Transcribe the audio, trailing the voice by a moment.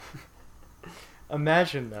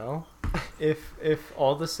Imagine though, if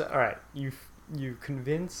all this. All right, you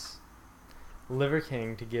convince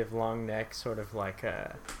LiverKing to give LongNeck sort of like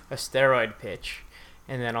a steroid pitch,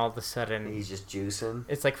 and then all of a sudden he's just juicing.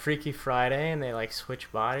 It's like Freaky Friday, and they like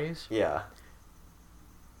switch bodies. Yeah.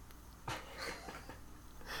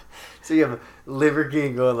 So you have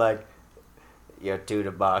LiverKing going like, "Your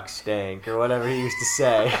tuna box stank," or whatever he used to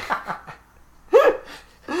say.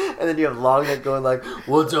 And then you have LongNeck going like,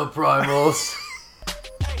 "What's up, primals?"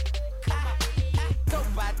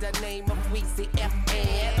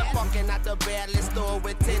 Out the barrel store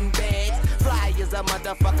with 10 bags. Fly is a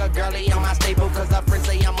motherfucker, girlie on my staple. Cause her friends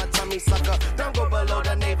say I'm a tummy sucker. Don't go below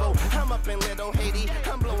the navel. I'm up in Little Haiti.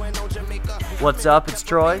 I'm blowing on Jamaica. What's up? It's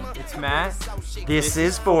Troy. It's Matt. This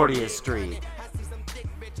is 40th Street.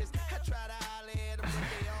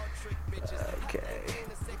 Okay.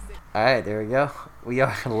 Alright, there we go. We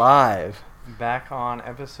are live. Back on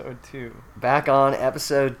episode 2. Back on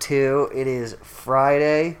episode 2. It is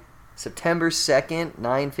Friday, September 2nd,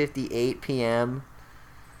 9:58 p.m.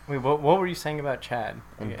 Wait, what were you saying about Chad?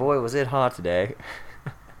 And boy, was it hot today.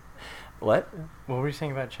 What? What were you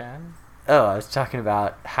saying about Chad? Oh, I was talking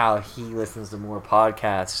about how he listens to more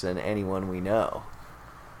podcasts than anyone we know.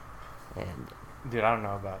 And dude, I don't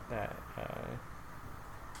know about that.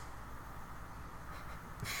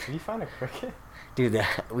 Did you find a cricket? Dude,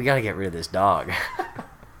 we gotta get rid of this dog.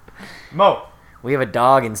 Mo! We have a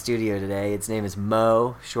dog in studio today. Its name is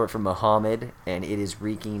Mo, short for Muhammad, and it is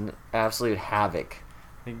wreaking absolute havoc.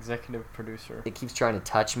 The executive producer. It keeps trying to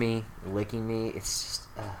touch me, licking me. It's just...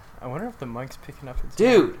 I wonder if the mic's picking up its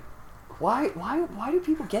Dude! Why do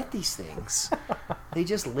people get these things? They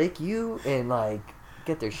just lick you and, like,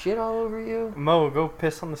 get their shit all over you? Mo, go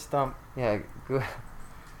piss on the stump. Yeah, go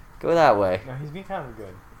that way. No, he's being kind of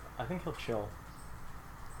good. I think he'll chill.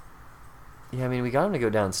 Yeah, I mean, we got him to go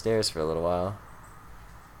downstairs for a little while.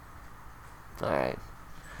 Alright.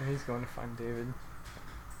 And he's going to find David.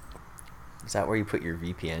 Is that where you put your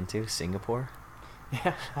VPN to? Singapore?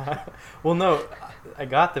 Yeah. Well, no, I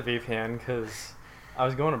got the VPN because I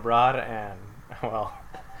was going abroad and, well,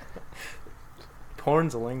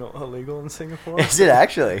 porn's illegal in Singapore. Is it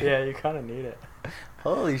actually? Yeah, you kind of need it.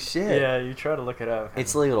 Holy shit. Yeah, you try to look it up.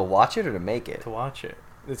 It's illegal to watch it or to make it? To watch it.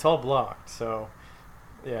 It's all blocked, so,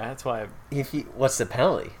 yeah, that's why. What's the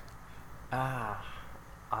penalty? I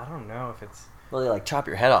don't know if it's... Well, they like chop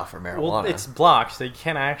your head off for marijuana. Well, it's blocked, so you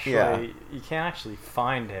can't actually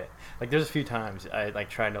find it. Like, there's a few times I like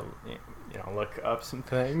tried to, look up some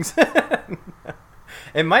things.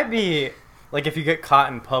 It might be like if you get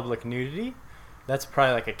caught in public nudity, that's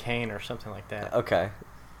probably like a cane or something like that. Okay.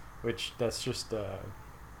 Which that's just.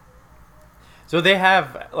 So they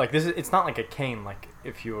have like this. It's not like a cane. Like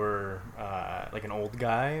if you were like an old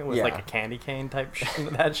guy with like a candy cane type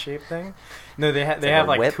that shape thing. No, they have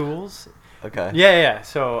like whip? tools. Okay. Yeah.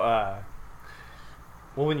 So,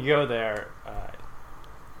 well, when you go there,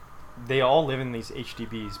 they all live in these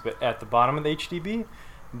HDBs, but at the bottom of the HDB,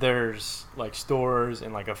 there's like stores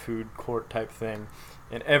and like a food court type thing.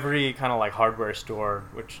 And every kind of like hardware store,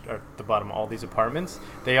 which are at the bottom of all these apartments,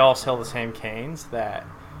 they all sell the same canes that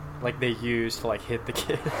like they use to like hit the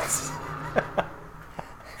kids.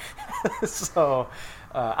 So...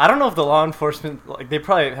 I don't know if the law enforcement, like, they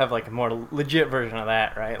probably have like a more legit version of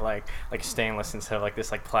that, right? Like stainless instead of like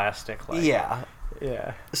this like plastic. Like, yeah.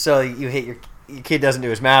 So you hit your kid doesn't do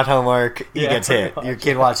his math homework, he gets hit. Your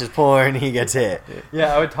kid watches porn, he gets hit.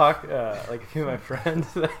 Yeah, I would talk like a few of my friends.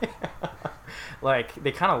 Like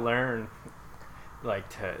they kind of learn like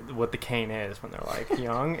to what the cane is when they're like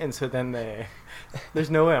young, and so then there's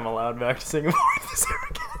no way I'm allowed back to Singapore this ever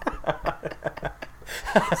again.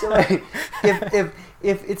 So like,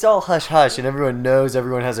 if it's all hush hush and everyone knows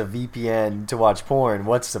everyone has a VPN to watch porn,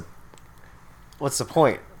 what's the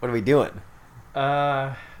point? What are we doing?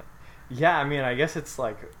 Yeah, I mean, I guess it's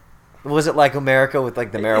like. Was it like America with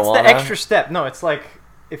like the marijuana? It's the extra step. No, it's like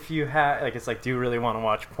if you have like, it's like, do you really want to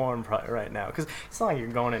watch porn right now? Because it's not like you're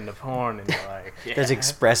going into porn and you're like. Yeah. Does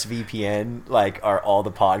ExpressVPN like are all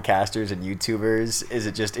the podcasters and YouTubers? Is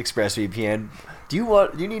it just ExpressVPN? Do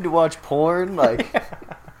you need to watch porn? Like,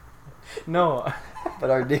 no, but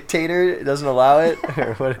our dictator doesn't allow it,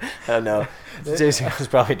 or what? I don't know. It's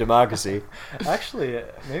probably democracy. Actually,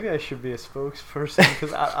 maybe I should be a spokesperson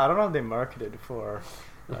because I don't know if they marketed for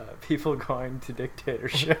people going to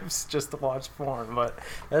dictatorships just to watch porn, but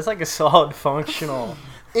that's like a solid functional.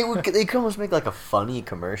 They could almost make like a funny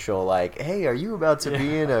commercial, like, "Hey, are you about to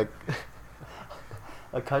be in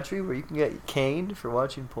a country where you can get caned for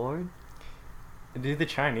watching porn?" Do the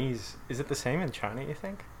Chinese, is it the same in China, you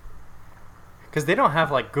think? Because they don't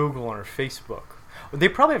have like Google or Facebook. They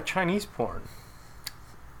probably have Chinese porn.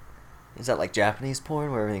 Is that like Japanese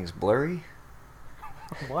porn where everything's blurry?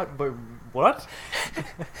 What? But what?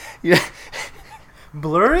 Yeah.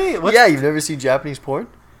 Blurry? What's Yeah, you've never seen Japanese porn?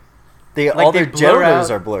 Like all they their blur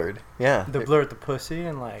genitals out are blurred. Yeah. the blur at the pussy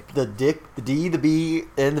and like The dick, the D, the B,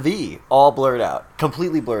 and the V, all blurred out.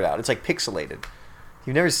 Completely blurred out. It's like pixelated.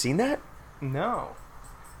 You've never seen that? no.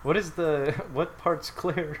 What is the what part's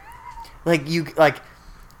clear? Like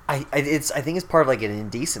I think it's part of like an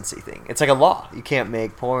indecency thing. It's like a law. You can't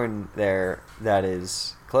make porn there that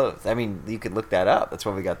is clothed. I mean, you could look that up. That's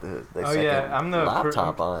why we got the second I'm the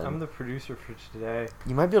laptop on. I'm the producer for today.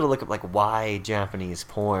 You might be able to look up like why Japanese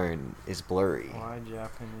porn is blurry. Why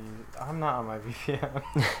Japanese? I'm not on my VPN.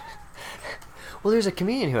 Well, there's a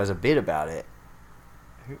comedian who has a bit about it.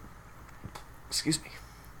 Who? Excuse me.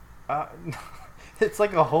 It's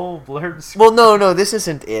like a whole blurred screen. Well, no, this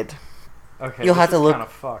isn't it. Okay, You'll this have to is look. kinda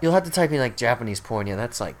fucked. You'll have to type in like Japanese porn. Yeah,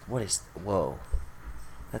 that's like what is? Whoa,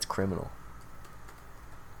 that's criminal.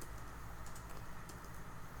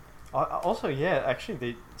 Also, yeah,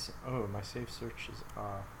 actually, my safe search is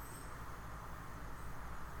off.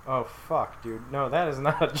 Oh fuck, dude! No, that is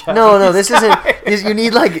not a Japanese. No, this guy. isn't.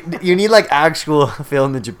 You need like actual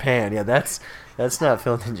filmed in Japan. Yeah, that's not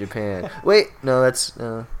filmed in Japan. Wait, no, that's.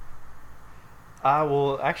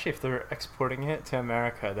 Well, actually, if they're exporting it to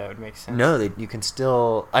America, that would make sense. No, you can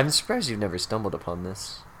still. I'm surprised you've never stumbled upon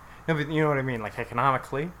this. No, but you know what I mean. Like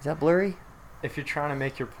economically, Is that blurry? if you're trying to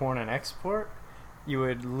make your porn an export, you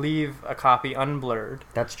would leave a copy unblurred.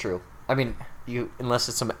 That's true. I mean, unless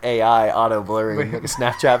it's some AI auto blurring like a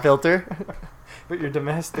Snapchat filter. But your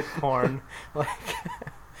domestic porn, like,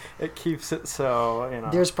 it keeps it so,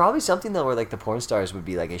 There's probably something though where like the porn stars would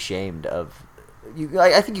be like ashamed of.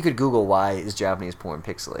 I think you could Google why is Japanese porn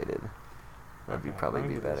pixelated. That'd Okay, probably let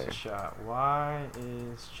me be give this better. a shot. Why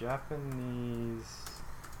is Japanese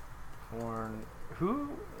porn? Who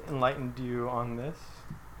enlightened you on this?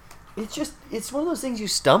 It's one of those things you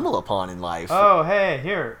stumble upon in life. Oh, hey,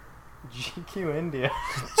 here. GQ India.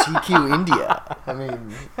 GQ India. I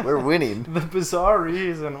mean, we're winning. The bizarre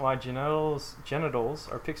reason why genitals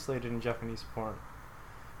are pixelated in Japanese porn.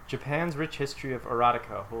 Japan's rich history of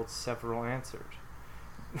erotica holds several answers.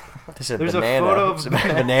 There's a photo of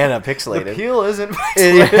banana pixelated. The peel isn't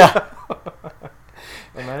pixelated. Yeah.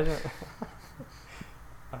 Imagine.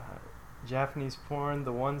 Japanese porn,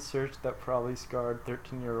 the one search that probably scarred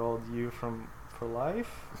 13-year-old you for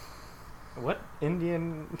life. What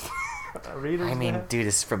Indian readers? I mean, they have? dude,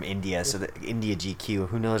 it's from India, so the India GQ.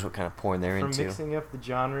 Who knows what kind of porn they're From into? mixing up the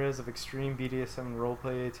genres of extreme BDSM and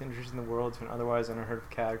roleplay to introducing the world to an otherwise unheard of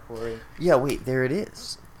category. Yeah, wait, there it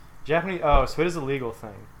is. Japanese. Oh, so it is a legal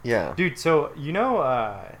thing, Yeah. dude. So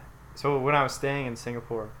so when I was staying in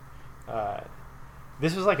Singapore,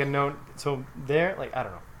 this was like a known. So there, like I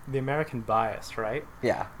don't know, the American bias, right?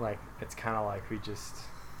 Yeah. Like it's kind of like we just,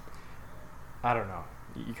 I don't know.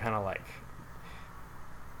 You kind of like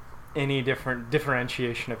any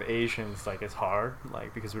differentiation of Asians like is hard,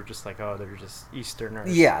 like because we're just like, oh, they're just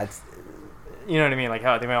Easterners. Yeah, it's You know what I mean? Like,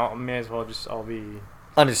 oh, they may as well just all be.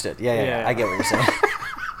 understood. Yeah. I get what you're saying.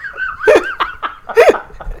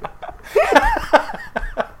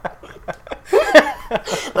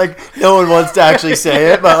 Like no one wants to actually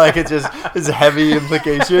say it, but like it's a heavy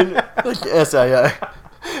implication. Like yes,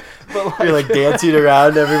 But like, you're like dancing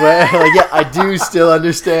around everywhere. Like yeah, I do still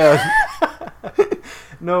understand.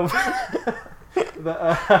 No,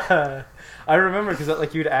 but I remember because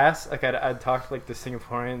like you'd ask, like I'd talk to like the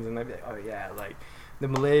Singaporeans and they'd be like, oh yeah, like the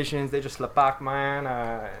Malaysians they just lepak man.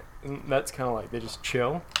 And that's kind of like they just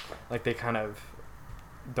chill, like they kind of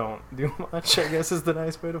don't do much. I guess is the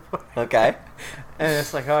nice way to put it. Okay. And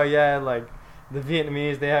it's like, oh yeah, like the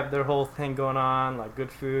Vietnamese they have their whole thing going on, like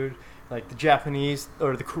good food. Like the Japanese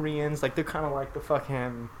or the Koreans, like they're kind of like the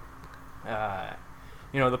fucking,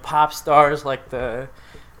 the pop stars, like the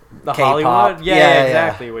K-pop. Hollywood. Yeah,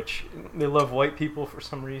 exactly. Which they love white people for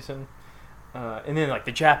some reason. And then like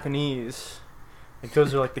the Japanese, like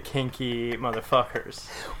those are like the kinky motherfuckers.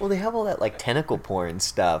 Well, they have all that like tentacle porn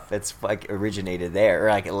stuff. It's like originated there, or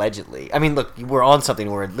like allegedly. I mean, look, we're on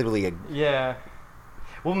something where literally Yeah.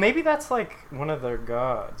 Well, maybe that's like one of their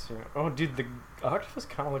gods. Oh, dude, the octopus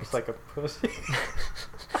kind of looks like a pussy.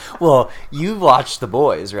 Well, you watched The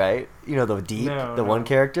Boys, right? You know the Deep, No. one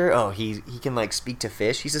character. Oh, he can like speak to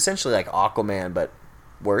fish. He's essentially like Aquaman, but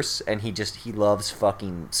worse. And he loves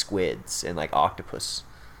fucking squids and like octopus.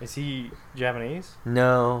 Is he Japanese?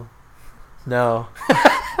 No. Not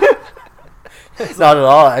at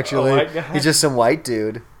all. Actually, a white guy? he's just some white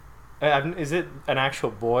dude. Is it an actual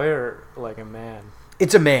boy or like a man?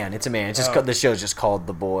 It's a man. It's just Oh. the show's just called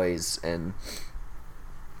The Boys, and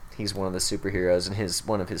he's one of the superheroes, and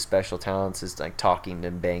one of his special talents is like talking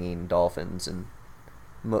and banging dolphins and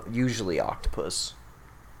usually octopus.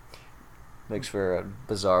 Makes for a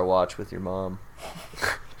bizarre watch with your mom.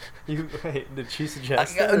 Wait, did she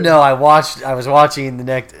suggest it? No, I was watching the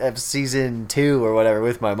next season 2 or whatever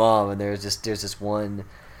with my mom, and there's this one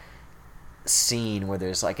scene where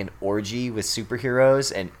there's like an orgy with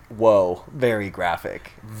superheroes, and whoa, very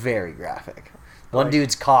graphic. One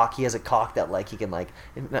dude's cock, he has a cock that like he can like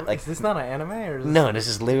is this not an anime or is no, this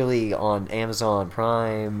is literally on Amazon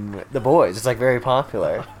Prime. The Boys, it's like very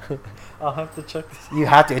popular. I'll have to check this out. You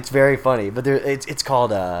have to, it's very funny, but it's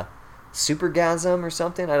called Supergasm or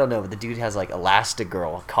something, I don't know, but the dude has like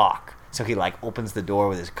Elastigirl cock, so he like opens the door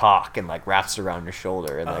with his cock and like wraps it around your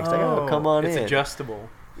shoulder and like, it's like, oh, come on it's in. It's adjustable.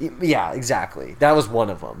 Yeah, exactly. That was one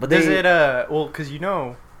of them. But does it well, because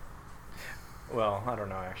well, I don't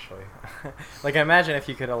know actually. Like, I imagine if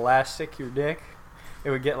you could elastic your dick, it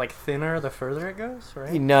would get like thinner the further it goes,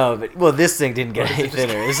 right? No, but well, this thing didn't get any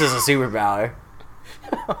thinner. This is a superpower.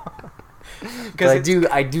 Because I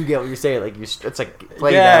do get what you're saying. Like it's like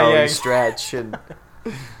play down, you stretch, and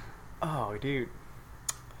oh, dude.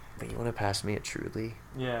 But you want to pass me a Truly?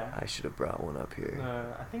 Yeah. I should have brought one up here.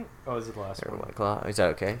 I think. Oh, is it the last one? White Claw. Is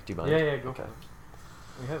that okay? Do you mind? Yeah, go for it.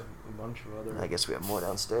 We have a bunch of other. I guess we have more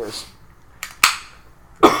downstairs.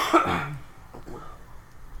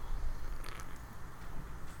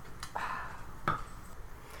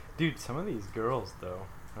 Dude, some of these girls though,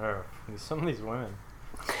 or some of these women.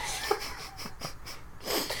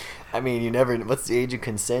 I mean, you never. What's the age of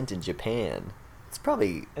consent in Japan? It's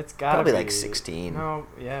probably like 16. No,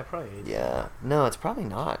 yeah, probably 18. Yeah, no, it's probably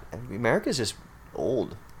not. I mean, America's just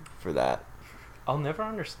old for that. I'll never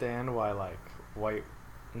understand why like white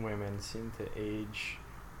women seem to age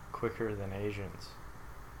quicker than Asians.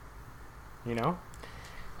 You know?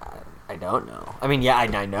 I don't know. I mean, yeah,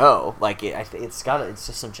 I know. Like it's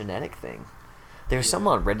just some genetic thing. There was something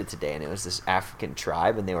on Reddit today, and it was this African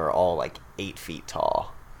tribe, and they were all like 8 feet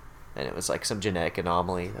tall. And it was like some genetic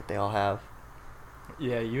anomaly that they all have.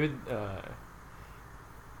 Yeah, you would.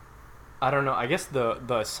 I don't know. I guess the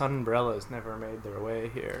sunbrellas never made their way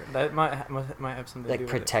here. That might have something to do with it. Like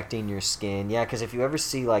protecting your skin. Yeah, because if you ever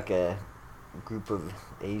see like a group of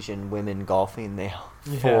Asian women golfing, they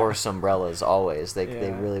force umbrellas always. They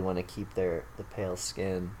really want to keep the pale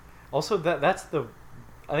skin. Also, I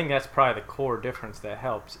think that's probably the core difference that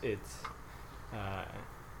helps. It's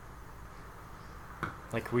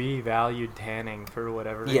like we valued tanning for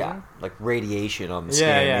whatever reason. Yeah, like radiation on the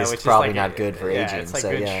skin is probably like not good for aging. It's like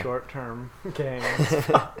good short-term gains.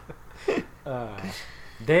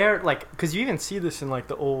 They're like, because you even see this in like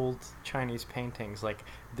the old Chinese paintings. Like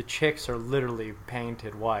the chicks are literally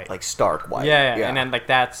painted white, like stark white. Yeah. And then like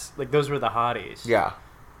that's like those were the hotties. Yeah.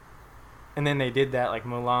 And then they did that like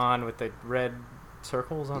Mulan with the red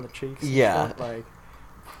circles on the cheeks. Yeah. Stuff. Like,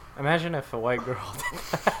 imagine if a white girl did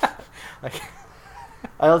that. Like.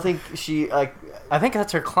 I don't think she like. I think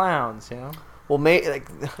that's her clowns, you know. Well, like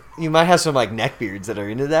you might have some like neckbeards that are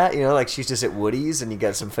into that, you know. Like she's just at Woody's, and you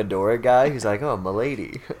got some fedora guy who's like, "Oh,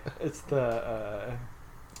 milady." It's the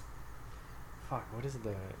what is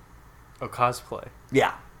the? Oh, cosplay.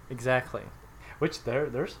 Yeah, exactly. Which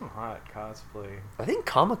there's some hot cosplay. I think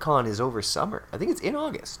Comic-Con is over summer. I think it's in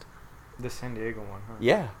August. The San Diego one, huh?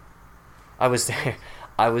 Yeah, I was there.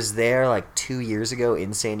 I was there like 2 years ago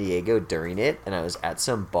in San Diego during it, and I was at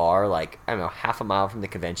some bar like, I don't know, half a mile from the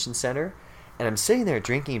convention center, and I'm sitting there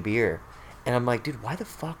drinking beer, and I'm like, dude, why the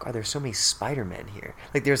fuck are there so many Spider-Men here?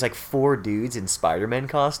 Like, there's like 4 dudes in Spider-Man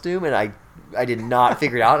costume, and I did not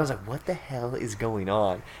figure it out. I was like, what the hell is going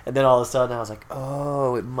on? And then all of a sudden I was like,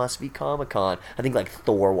 oh, it must be Comic-Con. I think like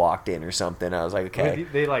Thor walked in or something. I was like, okay.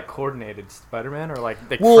 Wait, they like coordinated Spider-Man or like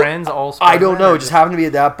friends all Spider-Man? I don't know. It just happened to be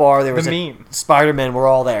at that bar. There was meme. Spider-Man were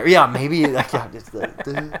all there. Yeah, maybe. Like, yeah, just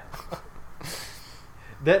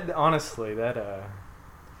that honestly,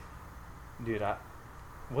 dude,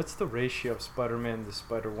 what's the ratio of Spider-Man to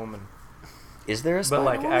Spider-Woman? Is there a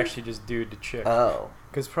Spider-Woman? But like actually just dude to chick. Oh.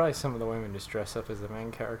 Because probably some of the women just dress up as the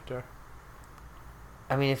main character.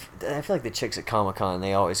 I mean, I feel like the chicks at Comic-Con,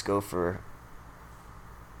 they always go for...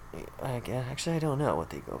 Actually, I don't know what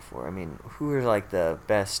they go for. I mean, who are like the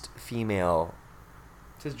best female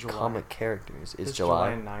comic characters? Is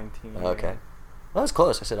July 19. Okay. Well, that was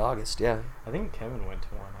close. I said August, yeah. I think Kevin went to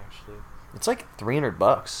one, actually. It's like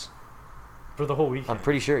 $300. For the whole weekend? I'm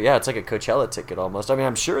pretty sure. Yeah, it's like a Coachella ticket almost. I mean,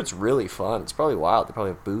 I'm sure it's really fun. It's probably wild. They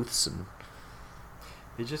probably have booths and...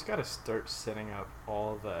 You just got to start setting up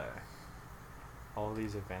all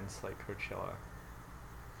these events like Coachella,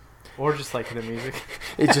 or just like the music.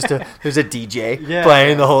 It's just there's a DJ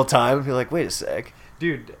playing the whole time. You're like, wait a sec.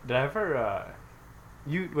 Dude, did I ever?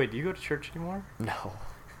 Do you go to church anymore? No.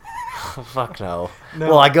 Fuck no. No.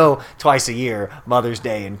 Well, I go twice a year, Mother's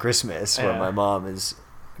Day and Christmas, when my mom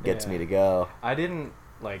gets me to go. I didn't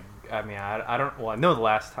like. I mean, I don't. Well, I know the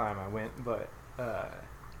last time I went, but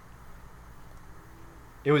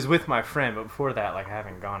it was with my friend. But before that, like, I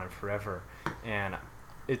haven't gone in forever. And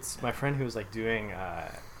it's my friend who was like doing a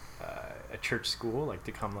church school, like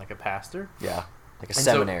to become like a pastor. Yeah, like a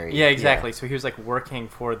seminary. So, yeah, exactly. Yeah. So he was like working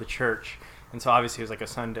for the church. And so obviously it was like a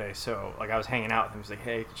Sunday, so like I was hanging out with him. He was like,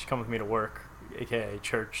 "Hey, could you come with me to work, aka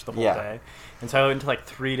church, the whole day?" And so I went to like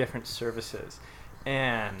 3 different services,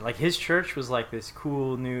 and like his church was like this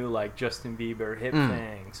cool new like Justin Bieber hip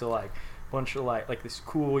thing. So like a bunch of like this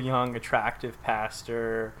cool young attractive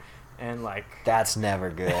pastor, and like that's never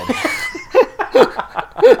good.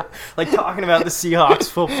 like talking about the Seahawks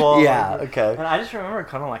football. Yeah, okay. And I just remember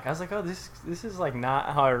kind of like, I was like, oh, this is like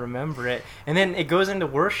not how I remember it. And then it goes into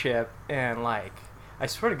worship, and like, I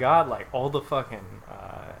swear to God, like all the fucking,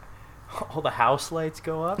 all the house lights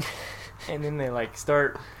go up, and then they like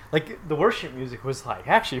start, like the worship music was like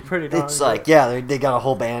actually pretty darn It's good. like, yeah, they got a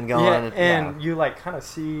whole band going. Yeah, and you like kind of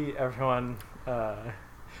see everyone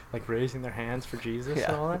like raising their hands for Jesus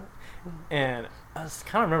and all that. And I was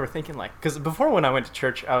kind of remember thinking like, because before when I went to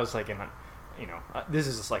church, I was like in a, this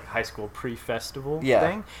is just like high school pre-festival thing.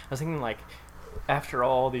 I was thinking like, after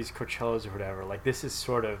all these Coachellas or whatever, like this is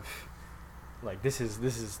sort of, like this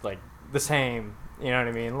is like the same, you know what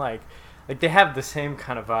I mean? Like they have the same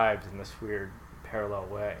kind of vibes in this weird parallel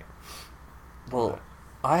way. Well,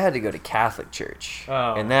 I had to go to Catholic church,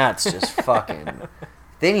 and that's just fucking.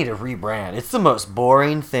 They need to rebrand. It's the most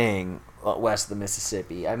boring thing west of the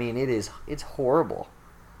Mississippi. I mean, it's horrible.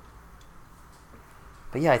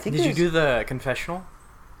 But yeah, I think. Did you do the confessional?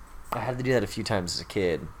 I had to do that a few times as a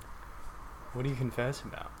kid. What do you confess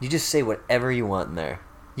about? You just say whatever you want in there.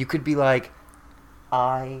 You could be like,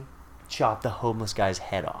 I chopped the homeless guy's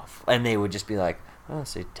head off, and they would just be like, oh,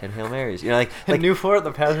 say 10 Hail Marys. You know, like in Newport,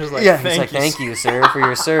 the pastor's like, he's like, thank you, sir, for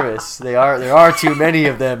your service. There are too many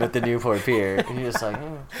of them at the Newport Pier. And you're just like,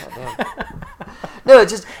 oh, goddamn. No,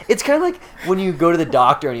 it's kind of like when you go to the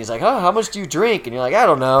doctor and he's like, oh, how much do you drink? And you're like, I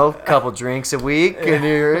don't know, a couple drinks a week. And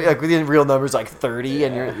you're like, within real numbers, like 30.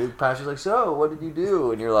 And the pastor's like, so, what did you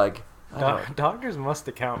do? And you're like, doctors must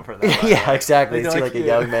account for that. Yeah, exactly. They see like a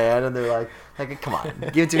young man, and they're like, come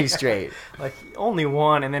on, give it to me straight. Like only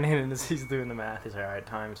one, and then he's doing the math. He's like, all right,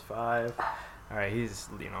 times 5. All right, he's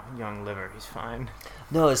young liver. He's fine.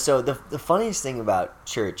 No, so the funniest thing about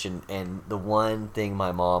church, and the one thing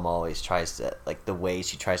my mom always tries to, like the way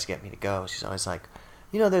she tries to get me to go, she's always like,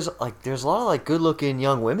 there's a lot of like good looking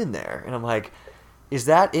young women there, and I'm like, is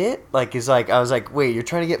that it? I was like, wait, you're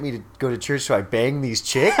trying to get me to go to church so I bang these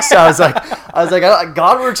chicks? I was like,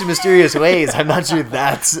 God works in mysterious ways. I'm not sure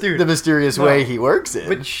that's the mysterious way he works in.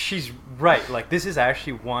 But she's right. Like, this is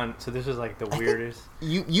actually one. So this is like the weirdest.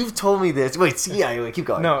 You've told me this. Wait, keep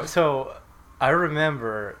going. No, so I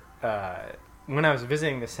remember when I was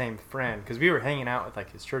visiting the same friend, because we were hanging out with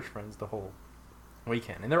like his church friends the whole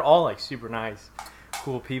weekend, and they're all like super nice,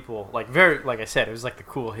 cool people. Like like I said, it was like the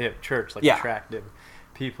cool hip church, like attractive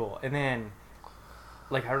people. And then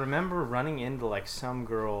like I remember running into like some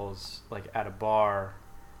girls like at a bar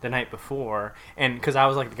the night before, and because I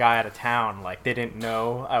was like the guy out of town, like they didn't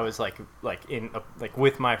know I was like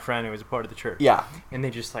with my friend who was a part of the church. Yeah. And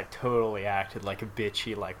they just like totally acted like a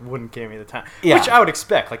bitchy, like wouldn't give me the time. Yeah. Which I would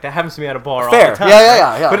expect. Like that happens to me at a bar all the time.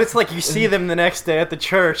 Yeah. But it's like you see them the next day at the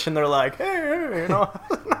church, and they're like, hey,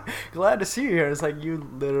 glad to see you here. It's like you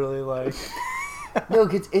literally like. No,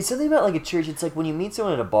 it's something about like a church. It's like when you meet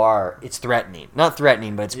someone at a bar, it's threatening. Not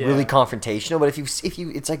threatening, but it's really confrontational. But if you,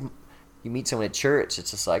 it's like. You meet someone at church,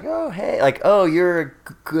 it's just like, oh, hey, like, oh, you're a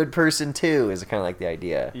good person too, is kind of like the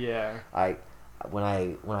idea. Yeah. When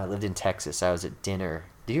I lived in Texas, I was at dinner.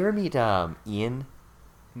 Did you ever meet Ian?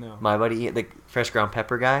 No. My buddy Ian, the fresh ground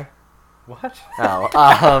pepper guy? What?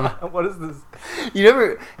 Oh, what is this? You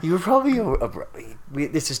were probably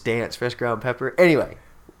this is dance, fresh ground pepper. Anyway.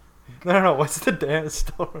 No, what's the dance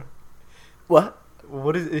story? What?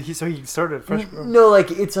 What is he? So he started fresh ground. No,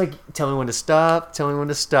 like it's like tell me when to stop. Tell me when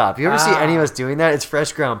to stop. You ever see any of us doing that? It's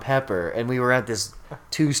fresh ground pepper, and we were at this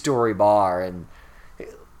 2-story bar, and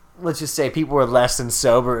let's just say people were less than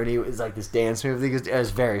sober, and it was like this dance move. It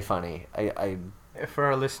was very funny. For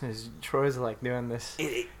our listeners, Troy's like doing this.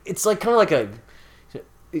 It's like kind of like a.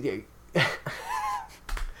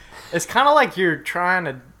 It's kind of like you're trying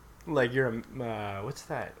to, like you're what's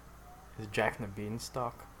that? Is it Jack and the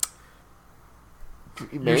Beanstalk?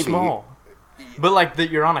 Maybe. You're small, but like that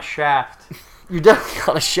you're on a shaft, You're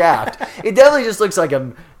definitely on a shaft. It definitely just looks like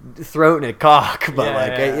I'm throating a cock, but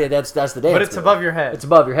that's the dance. But it's above your head. It's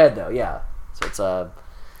above your head though, yeah. So it's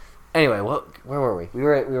Anyway, where were we? We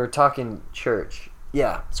were talking church.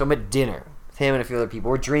 Yeah. So I'm at dinner with him and a few other people.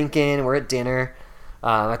 We're drinking. We're at dinner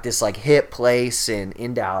at this like hip place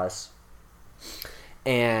in Dallas.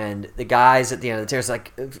 And the guys at the end of the table, it's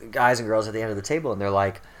like guys and girls at the end of the table, and they're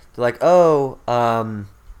like, oh,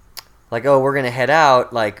 we're gonna head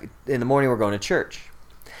out. Like in the morning, we're going to church.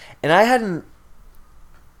 And I hadn't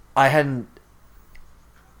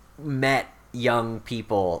met young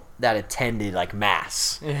people that attended like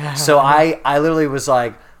mass. Yeah. So I literally was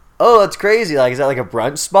like, oh, that's crazy. Like, is that like a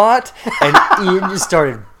brunch spot? And Ian just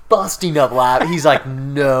started busting up laughing. He's like,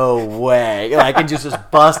 no way. Like, and just was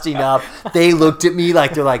busting up. They looked at me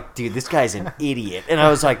like, they're like, dude, this guy's an idiot. And I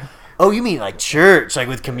was like, oh, you mean like church, like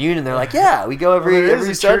with communion? They're like, yeah, we go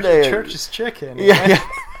every Sunday. Church is chicken. Yeah.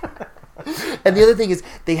 And the other thing is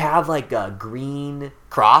they have like green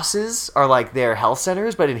crosses are like their health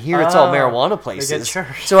centers, but in here it's all marijuana places. They get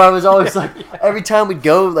church. So I was always like, every time we'd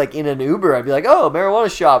go like in an Uber, I'd be like, oh,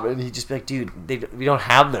 marijuana shop, and he'd just be like, dude, we don't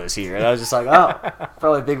have those here. And I was just like, oh,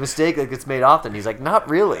 probably a big mistake that gets made often. He's like, not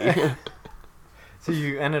really. So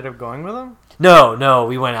you ended up going with him? No,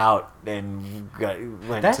 we went out and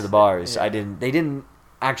went to the bars. Yeah. They didn't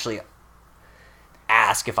actually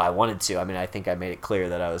ask if I wanted to. I mean, I think I made it clear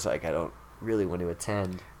that I was like, I don't really want to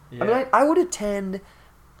attend. Yeah. I mean, I would attend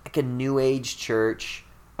like a new age church.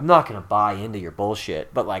 I'm not going to buy into your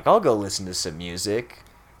bullshit, but like I'll go listen to some music.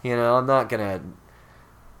 You know, I'm not going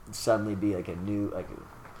to suddenly be like a new like.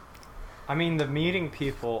 I mean, the meeting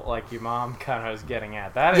people like your mom kind of was getting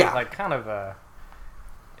at. That is like kind of a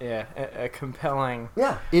compelling.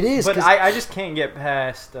 Yeah, it is. But I just can't get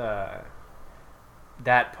past that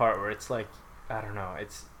part where it's like, I don't know,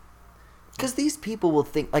 it's because these people will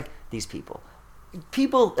think like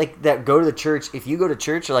people like that go to the church. If you go to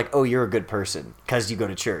church, they're like, oh, you're a good person because you go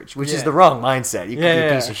to church, which is the wrong mindset. You can be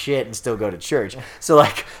a piece of shit and still go to church. So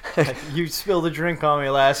like you spilled a drink on me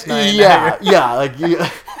last night. Yeah, like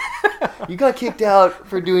you got kicked out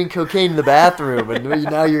for doing cocaine in the bathroom, and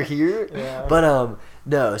now you're here. Yeah. But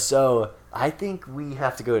no, so I think we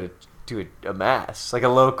have to go to a mass, like a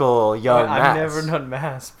local young mass. I've never done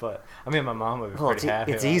mass, but I mean, my mom would be pretty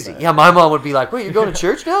happy. It's easy. That. Yeah, my mom would be like, "Wait, you're going to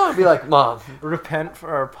church now?" I'd be like, "Mom, repent for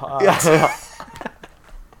our pot." Yeah.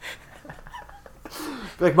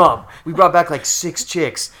 Like, Mom, we brought back like 6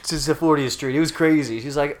 chicks to 40th Street. It was crazy.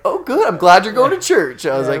 She's like, "Oh, good. I'm glad you're going to church."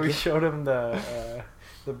 I was like, we showed him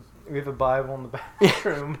we have a Bible in the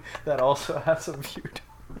bathroom that also has a view.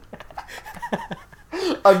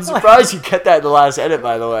 I'm surprised you kept that in the last edit,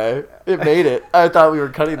 by the way. It made it. I thought we were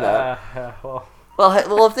cutting that.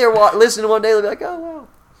 Well, if they're listening one day, they'll be like, oh, wow.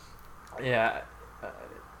 Yeah.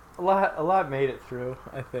 A lot made it through,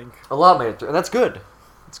 I think. A lot made it through, and that's good.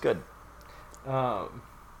 It's good. Do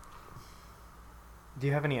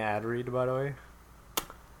you have any ad read, by the way?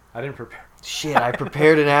 I didn't prepare. Shit, I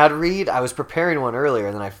prepared an ad read. I was preparing one earlier,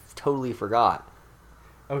 and then I totally forgot.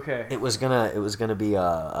 Okay. It was gonna be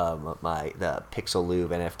the Pixel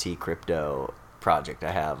Lube NFT crypto project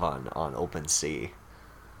I have on OpenSea.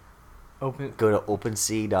 Go to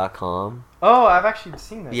OpenSea.com. Oh, I've actually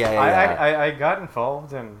seen that. Yeah. I got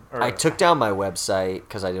involved in. I took down my website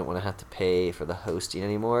because I didn't want to have to pay for the hosting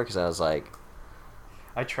anymore. Because I was like,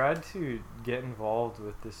 I tried to get involved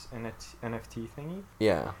with this NFT thingy.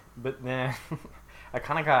 Yeah. But then I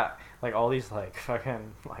kind of got like all these like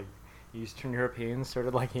fucking like Eastern Europeans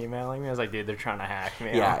started like emailing me. I was like, dude, they're trying to hack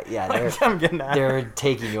me. Yeah. I'm getting that. They're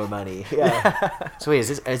taking your money. Yeah. So wait,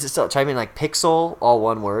 is this still type in like Pixel, all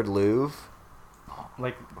one word, Louvre?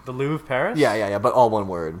 Like the Louvre, Paris? Yeah, but all one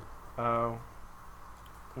word. Oh.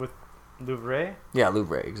 With Louvre? Yeah,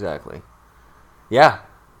 Louvre, exactly. Yeah.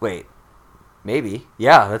 Wait. Maybe.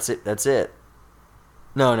 Yeah, that's it.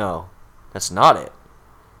 No. That's not it.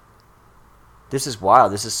 This is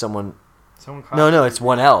wild. This is someone... No, it's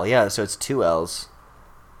one L. Yeah, so it's 2 L's.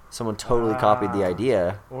 Someone totally copied the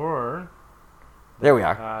idea. Or... There we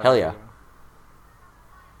are. Hell yeah.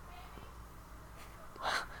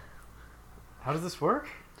 How does this work?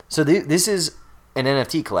 So this is an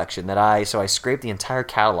NFT collection that I scraped the entire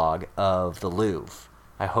catalog of the Louvre.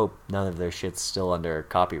 I hope none of their shit's still under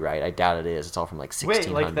copyright. I doubt it is. It's all from like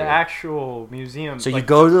 1600. Wait, like the actual museum. So you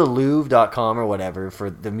go to the Louvre.com or whatever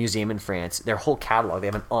for the museum in France. Their whole catalog, they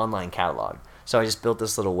have an online catalog. So I just built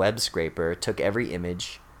this little web scraper, took every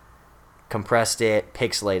image, compressed it,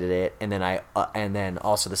 pixelated it, and then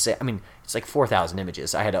also it's like 4,000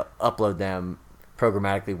 images. I had to upload them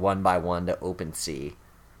programmatically one by one to OpenSea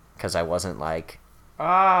because I wasn't like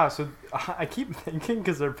So I keep thinking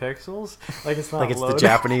because they're pixels, like it's not Like it's loaded. the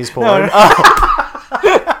Japanese porn. No, no.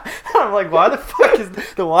 Oh. I'm like, why the fuck is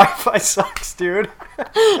the Wi-Fi sucks, dude?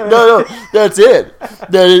 No, that's it.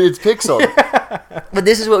 It's pixel. But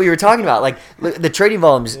this is what we were talking about. Like the trading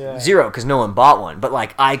volume's zero because no one bought one. But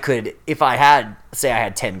like I could, if I had, say I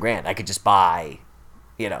had $10,000, I could just buy,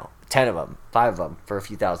 10 of them, 5 of them for a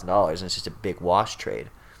few $1,000s, and it's just a big wash trade.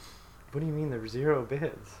 What do you mean they're 0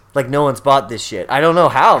 bids? Like no one's bought this shit. I don't know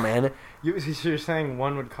how, man. You're saying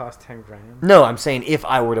one would cost $10,000? No, I'm saying if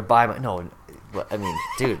I were to buy I mean,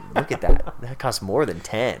 dude, look at that. That costs more than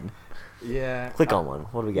 10. Yeah. Click on one.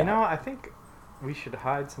 What do we got? I think we should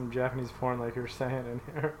hide some Japanese porn like you were saying in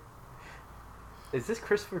here. Is this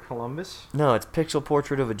Christopher Columbus? No, it's Pixel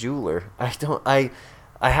Portrait of a Jeweler. I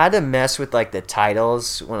had to mess with like the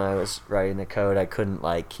titles when I was writing the code. I couldn't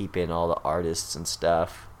like keep in all the artists and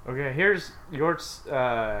stuff. Okay, here's Yort's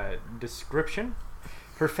description.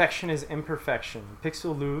 Perfection is imperfection.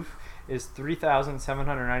 Pixel Louvre is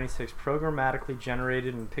 3,796 programmatically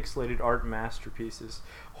generated and pixelated art masterpieces.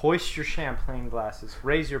 Hoist your champagne glasses,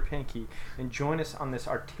 raise your pinky, and join us on this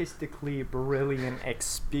artistically brilliant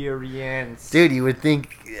experience. Dude, you would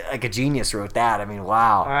think like a genius wrote that. I mean,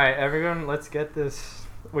 wow. All right, everyone, let's get this.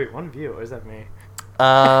 Wait, 1 view. Is that me?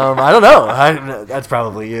 I don't know. That's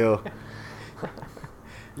probably you.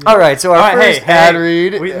 All right, so our first ad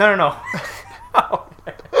read. No.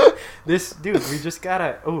 This dude, we just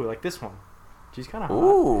gotta. Oh, like this one. She's kind of hot.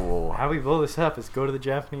 Ooh. How we blow this up is go to the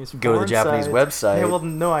Japanese. Go to the Japanese website. Yeah, well,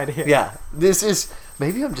 no idea. Yeah, this is.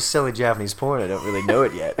 Maybe I'm just selling Japanese porn. I don't really know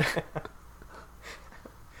it yet.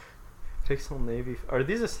 Pixel Navy. Are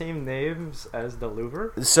these the same names as the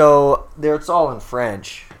Louvre? So it's all in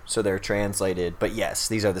French, so they're translated. But yes,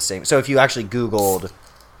 these are the same. So if you actually Googled,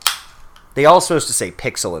 they all supposed to say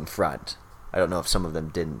pixel in front. I don't know if some of them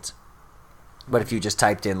didn't. But if you just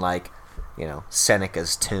typed in like,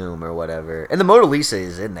 Seneca's tomb or whatever, and the Mona Lisa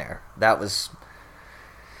is in there. That was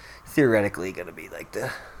theoretically going to be like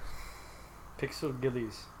the Pixel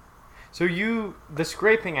Gillies. So the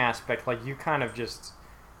scraping aspect, like you kind of just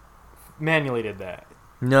manually did that.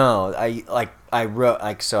 No, I wrote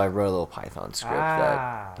a little Python script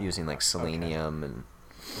that using like Selenium and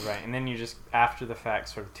right, and then you just after the fact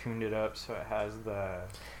sort of tuned it up so it has the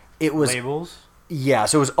labels. Yeah,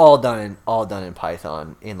 so it was all done in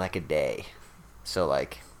Python in like a day. So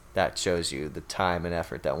like that shows you the time and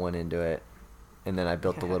effort that went into it. And then I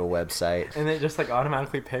built the little website. And it just like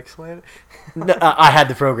automatically pixelated? No, I had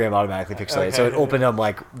the program automatically pixelated. Okay. So it opened them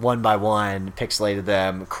like one by one, pixelated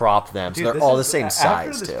them, cropped them. Dude, so they're all the same size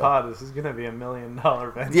after this too. Pod, this is going to be $1 million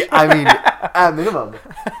venture. Yeah, I mean, at minimum.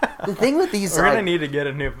 The thing with these... We're going to need to get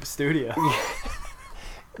a new studio.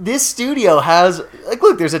 This studio has... Like,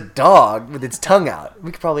 look, there's a dog with its tongue out.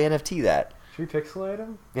 We could probably NFT that. Should we pixelate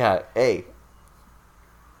him? Yeah, hey.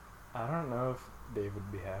 I don't know if Dave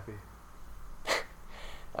would be happy.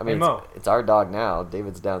 I mean, it's our dog now.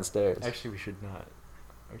 David's downstairs. Actually, we should not.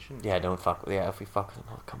 We shouldn't. Yeah, don't fuck. Yeah, if we fuck with him,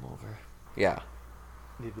 he'll come over. Yeah.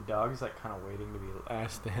 Dude, the dog's like kind of waiting to be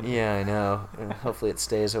asked in. Yeah, I know. Hopefully it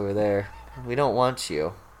stays over there. We don't want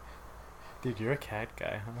you. Dude, you're a cat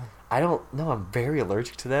guy, huh? I don't know. I'm very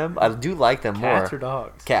allergic to them. I do like them more. Cats or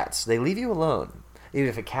dogs? Cats. They leave you alone. Even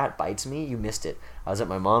if a cat bites me, you missed it. I was at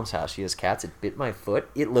my mom's house. She has cats. It bit my foot.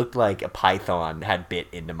 It looked like a python had bit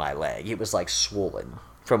into my leg. It was like swollen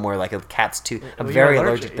from where like a cat's tooth. I'm very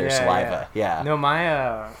allergic to their saliva. Yeah. No,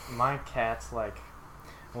 my cat's like,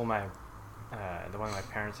 well, the one my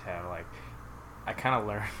parents have, like, I kind of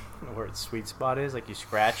learned where its sweet spot is. Like, you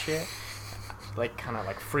scratch it, like, kind of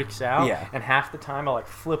like freaks out. Yeah. And half the time I'll like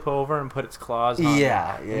flip over and put its claws on it.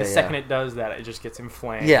 And the second it does that, it just gets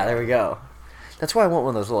inflamed. Yeah, there we go. That's why I want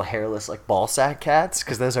one of those little hairless, like, ball sack cats,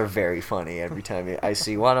 because those are very funny. Every time I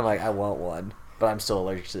see one, I'm like, I want one. But I'm still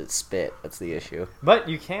allergic to its spit. That's the issue. But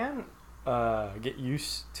you can get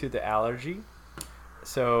used to the allergy.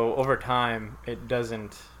 So over time, it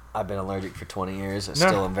doesn't... I've been allergic for 20 years. I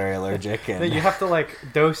still am very allergic. And you have to, like,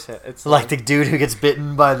 dose it. It's like the dude who gets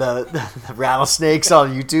bitten by the rattlesnakes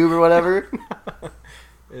on YouTube or whatever.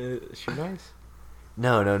 Is she nice?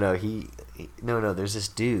 No. No. There's this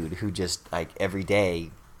dude who just like every day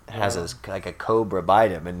has a cobra bite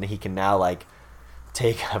him, and he can now like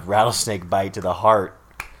take a rattlesnake bite to the heart,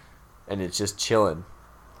 and it's just chilling.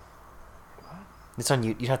 What? It's on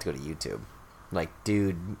you. You'd have to go to YouTube, like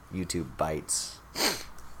dude YouTube bites.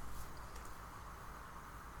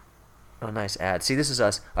 Oh, nice ad. See, this is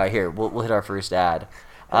us. All right, here we'll hit our first ad.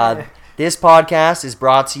 This podcast is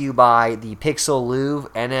brought to you by the Pixel Louvre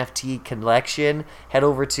NFT collection. Head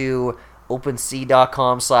over to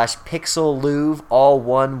OpenSea.com/PixelLuve, all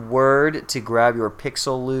one word, to grab your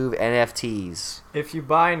PixelLuve NFTs. If you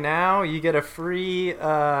buy now, you get a free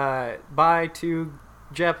buy 2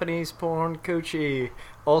 Japanese porn coochie.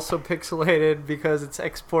 Also pixelated because it's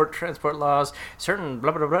export transport laws. Certain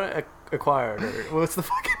blah blah blah acquired. Or what's the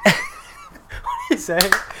fucking... what do you say?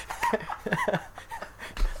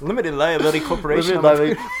 Limited liability corporation.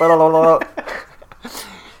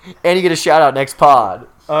 And you get a shout out next pod.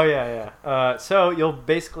 Oh yeah. So you'll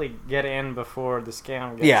basically get in before the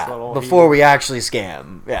scam gets a little before heated. we actually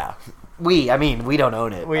scam. Yeah. We don't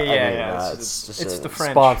own it. It's the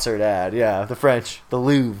French. Sponsored ad. Yeah, the French. The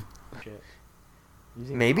Louvre.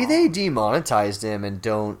 Maybe they demonetized him and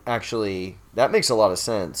don't actually... That makes a lot of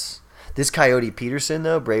sense. This Coyote Peterson,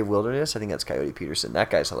 though, Brave Wilderness, I think that's Coyote Peterson. That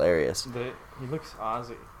guy's hilarious. He looks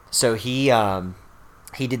Aussie. So he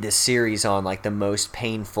did this series on, like, the most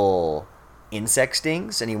painful insect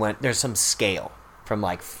stings, and he went... There's some scale from,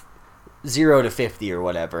 like, 0 to 50 or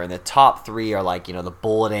whatever, and the top 3 are, like, the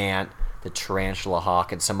bullet ant, the tarantula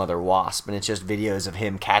hawk, and some other wasp, and it's just videos of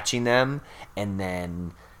him catching them and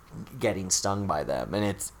then getting stung by them.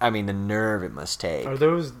 And the nerve it must take. Are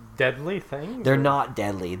those deadly things? They're not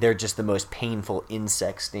deadly. They're just the most painful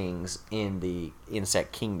insect stings in the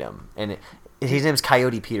insect kingdom. And his name's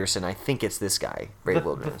Coyote Peterson. I think it's this guy, Brave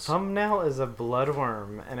Wilderness. The thumbnail is a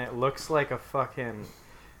bloodworm, and it looks like a fucking...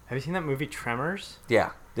 Have you seen that movie Tremors? Yeah.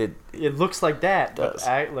 It looks like that, does.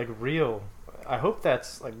 but like real. I hope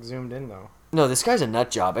that's like zoomed in though. No, this guy's a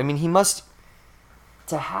nut job. I mean, he must...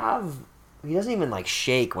 To have... He doesn't even, like,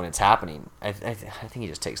 shake when it's happening. I think he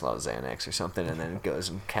just takes a lot of Xanax or something and then goes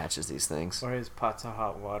and catches these things. Or his pots of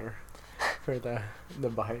hot water for the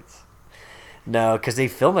bites. No, because they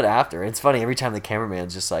film it after. It's funny, every time the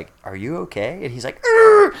cameraman's just like, "Are you okay?" And he's like,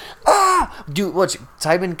 Dude,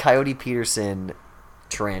 type in Coyote Peterson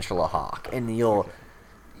tarantula hawk, and you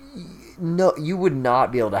would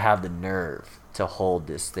not be able to have the nerve to hold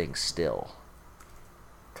this thing still.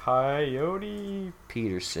 Coyote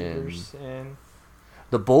Peterson.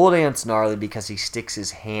 The bullet ant's gnarly because he sticks his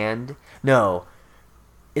hand. No,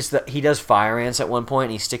 he does fire ants at one point,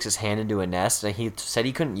 and he sticks his hand into a nest. And he said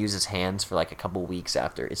he couldn't use his hands for like a couple weeks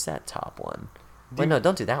after. It's that top one. Wait, no,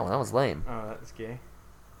 don't do that one. That was lame. Oh, that's gay.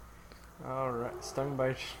 All right, stung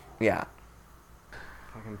by. Yeah.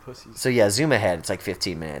 Fucking pussies. So yeah, zoom ahead. It's like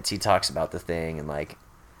 15 minutes. He talks about the thing and like,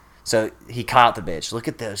 so he caught the bitch. Look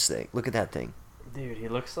at this thing. Look at that thing. Dude, he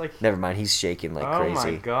looks like... Never mind, he's shaking like crazy.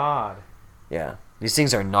 Oh my god. Yeah. These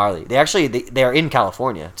things are gnarly. They are in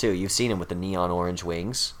California, too. You've seen them with the neon orange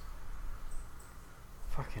wings.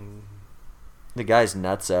 Fucking... The guy's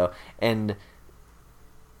nutso. And...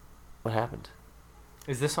 What happened?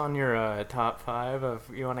 Is this on your top 5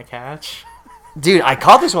 of you want to catch? Dude, I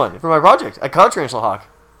caught this one for my project. I caught Tarantula Hawk.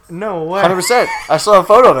 No way. 100%. I saw a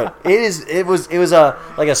photo of it. It was a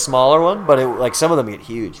like a smaller one, but like some of them get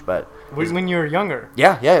huge, but... When you were younger?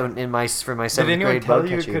 Yeah, for my 7th grade bug catching. Did anyone tell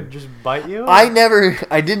you it could just bite you?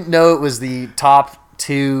 I didn't know it was the top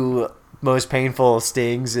 2 most painful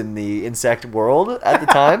stings in the insect world at the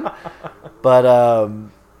time. But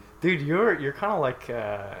dude, you're kind of like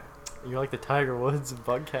you're like the Tiger Woods of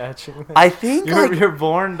bug catching. I think you're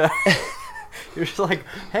born to... You're just like,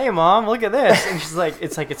 "Hey, mom, look at this," and she's like,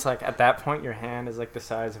 "It's like at that point your hand is like the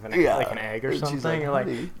size of like an egg or something." Like, you're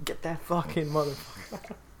like, "Get that fucking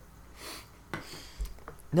motherfucker."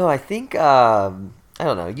 No, I think I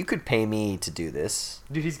don't know. You could pay me to do this,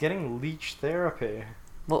 dude. He's getting leech therapy.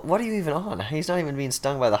 Well, what are you even on? He's not even being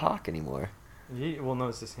stung by the hawk anymore. Well, no,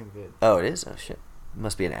 it's the same vid. Oh, it is. Oh shit. It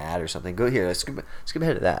must be an ad or something. Go here. Let's skip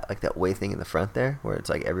ahead to that. Like that way thing in the front there where it's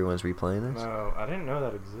like everyone's replaying this. No, I didn't know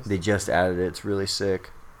that existed. They just added it. It's really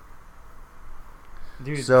sick.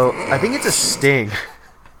 Dude. So, I think it's a sting.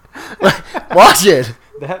 Watch it.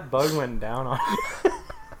 That bug went down on it.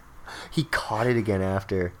 He caught it again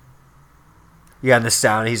after. Yeah, and the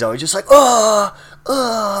sound, he's always just like, oh,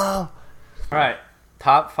 oh. All right.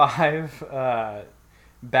 Top 5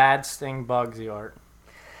 bad sting bugs, Yort.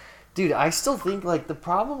 Dude, I still think, like, the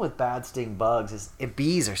problem with bad sting bugs is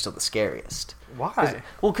bees are still the scariest. Why?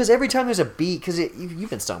 Well, because every time there's a bee, because you've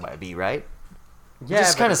been stung by a bee, right? Yeah. It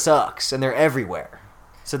just kind of sucks, and they're everywhere.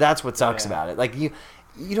 So that's what sucks about it. Like, you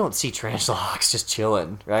don't see tarantula hawks just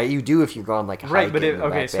chilling, right? You do if you're going, like, hiking. Right, but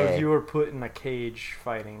okay, so if you were put in a cage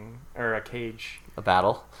fighting, or a cage... A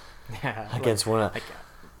battle? Yeah. Against one of...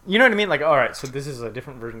 You know what I mean? Like, all right, so this is a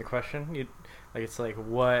different version of the question. It's like,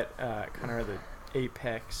 what kind of are the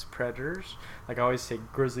apex predators? Like, I always say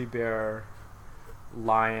grizzly bear,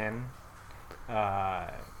 lion,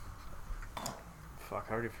 fuck,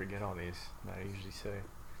 I already forget all these that I usually say.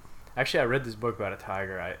 Actually, I read this book about a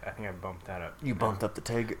tiger. I think I bumped that up. You bumped up the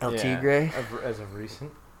tiger, El Tigre? As of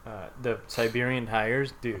recent. The Siberian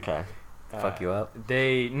tigers, dude. Okay. Fuck you up?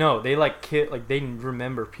 They like kill, like they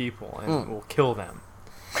remember people and will kill them.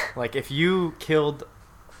 Like if you killed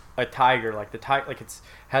a tiger, like the tiger,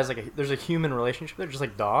 like there's a human relationship. They're just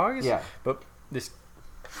like dogs. Yeah. But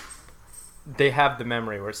they have the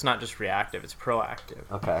memory where it's not just reactive; it's proactive.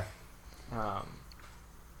 Okay.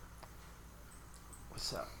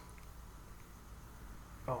 What's up?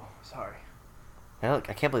 Oh, sorry. Now, look,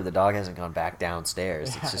 I can't believe the dog hasn't gone back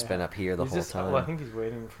downstairs. It's just been up here the whole time. Well, I think he's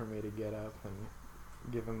waiting for me to get up and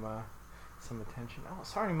give him some attention. Oh,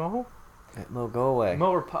 sorry, Mo. Hey, Mo, go away.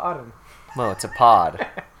 Mo, we're podding. Mo, it's a pod.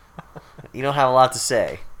 You don't have a lot to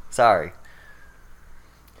say. Sorry.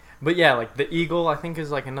 But yeah, like the eagle, I think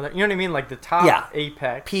is like another. You know what I mean? Like the top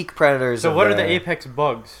apex. Peak predators. So what are the apex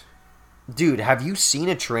bugs? Dude, have you seen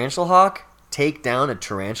a tarantula hawk take down a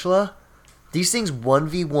tarantula? These things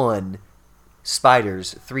 1v1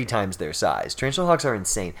 spiders 3 times their size. Tarantula hawks are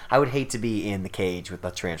insane. I would hate to be in the cage with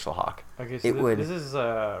a tarantula hawk. Okay, so this is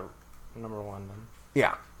number 1 then.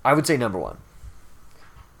 Yeah, I would say number 1.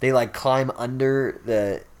 They like climb under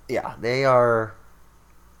the. Yeah, they are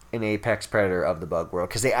an apex predator of the bug world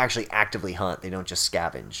because they actually actively hunt. They don't just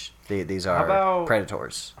scavenge. These are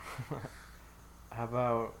predators. How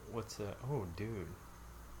about what's a? Oh, dude.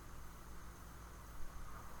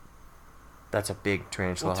 That's a big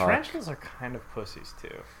tarantula hawk. Tarantulas are kind of pussies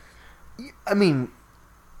too. I mean,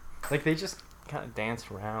 like they just kind of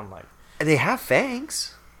dance around like. They have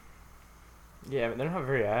fangs. Yeah, but they're not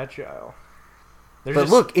very agile. But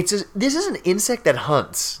look, this is an insect that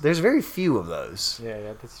hunts. There's very few of those.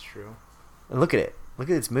 Yeah, that's true. And look at it. Look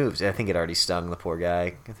at its moves. I think it already stung the poor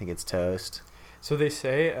guy. I think it's toast. So they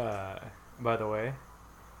say, by the way,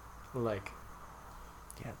 like.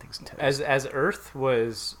 Yeah, I think it's toast. As Earth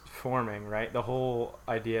was forming, right? The whole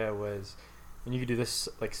idea was, and you could do this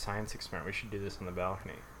like science experiment. We should do this on the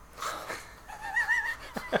balcony.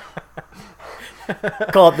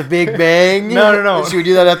 Call it the Big Bang. No. Should we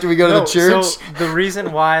do that after we go to the church? So the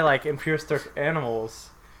reason why like prehistoric animals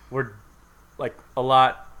were like a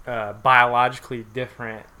lot biologically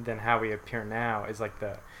different than how we appear now is like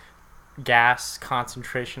the gas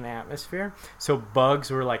concentration atmosphere. So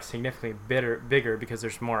bugs were like significantly bigger because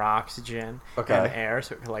there's more oxygen and air,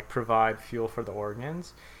 so it could like provide fuel for the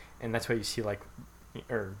organs, and that's why you see like,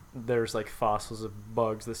 or there's like fossils of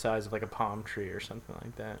bugs the size of like a palm tree or something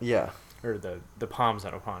like that. Yeah. Or the palms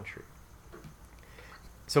on a palm tree.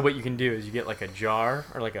 So what you can do is you get like a jar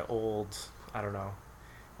or like an old, I don't know,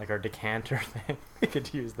 like our decanter thing. We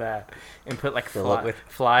could use that and put like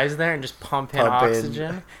flies there and just pump in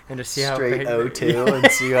oxygen and just see how straight O2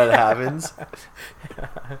 and see what happens.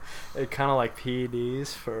 It kind of like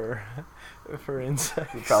PEDs for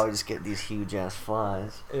insects. You probably just get these huge ass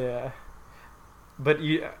flies. Yeah, but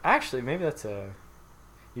you actually maybe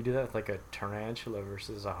you do that with like a tarantula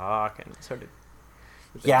versus a hawk and sort of.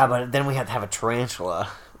 Yeah, but then we have to have a tarantula.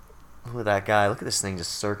 With that guy, look at this thing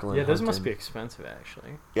just circling. Yeah, those must be expensive,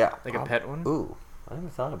 actually. Yeah, like a pet one. Ooh, I never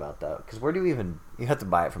thought about that. Because where do you have to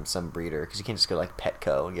buy it from some breeder? Because you can't just go to like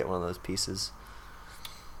Petco and get one of those pieces.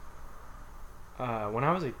 When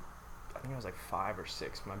I think I was like 5 or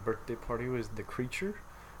 6. My birthday party was the creature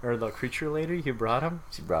lady. You brought him.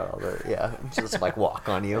 She brought all the She just like walk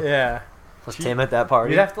on you. Yeah. Was Tim at that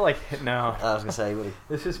party? You'd have to like no. I was gonna say,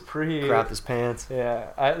 this is pre. Crapped his pants. Yeah,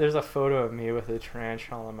 there's a photo of me with a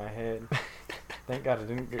tarantula on my head. Thank God it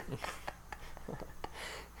didn't get me.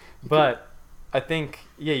 But I think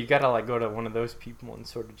you gotta like go to one of those people and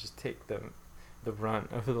sort of just take the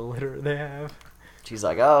brunt of the litter they have. She's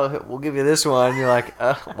like, "Oh, we'll give you this one." You're like,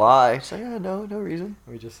 "Why?" She's like, "No reason.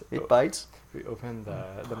 It bites." We opened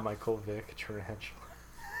the Michael Vick tarantula.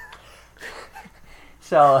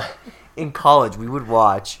 So, in college, we would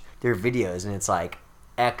watch their videos, and it's like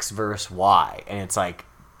X versus Y, and it's like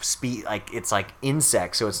it's like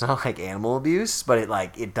insects, so it's not like animal abuse, but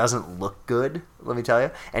it doesn't look good. Let me tell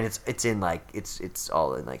you, and it's in like it's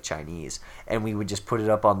all in like Chinese, and we would just put it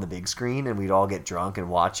up on the big screen, and we'd all get drunk and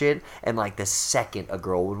watch it, and like the second a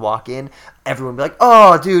girl would walk in, everyone would be like,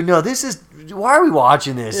 "Oh, dude, no, why are we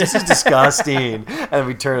watching this? This is disgusting," and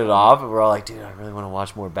we turn it off, and we're all like, "Dude, I really want to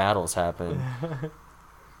watch more battles happen."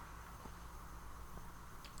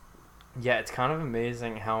 Yeah, it's kind of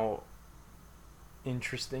amazing how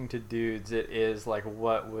interesting to dudes it is, like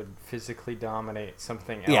what would physically dominate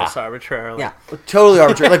something else arbitrarily. Yeah, totally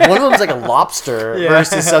arbitrary. Like one of them's like a lobster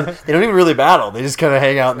versus some. They don't even really battle. They just kind of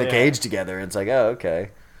hang out in the cage together. And it's like, oh,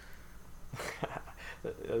 okay.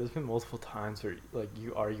 There's been multiple times where like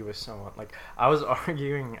you argue with someone. Like I was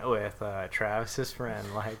arguing with Travis's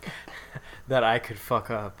friend, like that I could fuck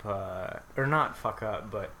up, or not fuck up,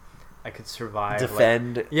 but I could survive.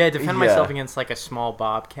 Defend. Defend myself against like a small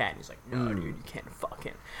bobcat. And he's like, no, dude, you can't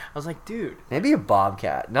fucking. I was like, dude. Maybe a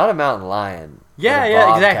bobcat, not a mountain lion.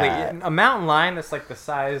 Yeah, exactly. A mountain lion that's like the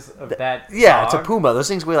size of that. Yeah, dog. It's a puma. Those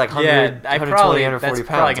things weigh like 100, 120, 140 that's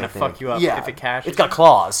pounds. Probably gonna fuck you up if it cashes. It's got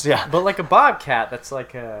claws. Yeah, but like a bobcat, that's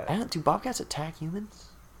like a. Do bobcats attack humans?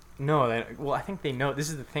 No, I think they know. This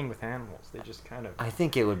is the thing with animals. They just kind of. I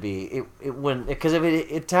think it would be it wouldn't, because if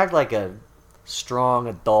it attacked like a strong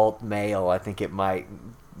adult male, I think it might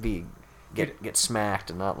be get smacked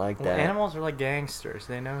and not like that. Animals are like gangsters.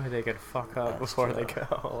 They know who they could fuck up before they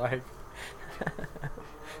go. Like.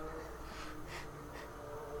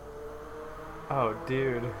 Oh,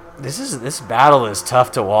 dude. This battle is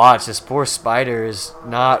tough to watch. This poor spider is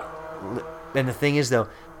not. And the thing is, though,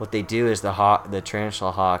 what they do is the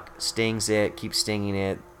tarantula hawk stings it, keeps stinging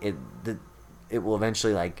it. It will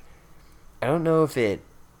eventually, like, I don't know if it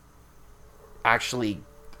actually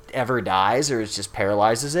ever dies or it just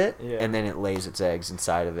paralyzes it, and then it lays its eggs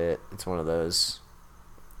inside of it. It's one of those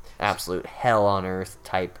absolute hell on earth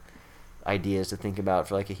type ideas to think about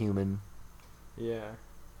for like a human. Yeah.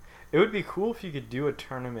 It would be cool if you could do a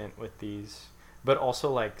tournament with these, but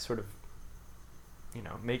also like sort of, you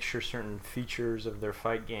know, make sure certain features of their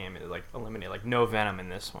fight game is like eliminate, like no venom in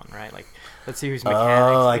this one, right? Like, let's see who's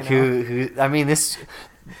mechanics. Oh, like who? I mean,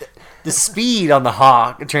 the speed on the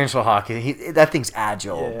tarantula hawk, that thing's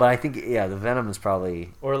agile, but I think the venom is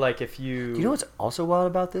probably. Or like if you. You know what's also wild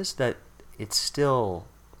about this? That it's still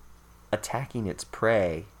attacking its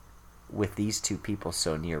prey with these two people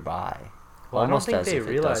so nearby. Well, almost I don't think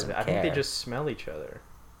they realize it. I think they care. just smell each other.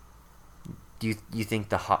 Do you think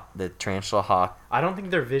the tarantula hawk? I don't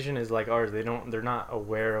think their vision is like ours. They're not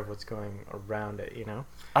aware of what's going around it. You know.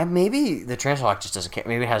 Maybe the tarantula hawk just doesn't care.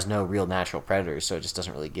 Maybe it has no real natural predators, so it just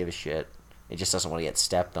doesn't really give a shit. It just doesn't want to get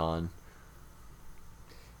stepped on.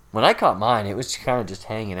 When I caught mine, it was kind of just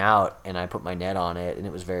hanging out, and I put my net on it, and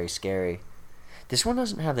it was very scary. This one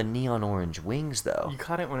doesn't have the neon orange wings, though. You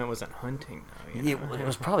caught it when it wasn't hunting, though. You know? It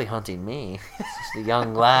was probably hunting me. Just a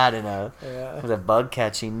young lad with a bug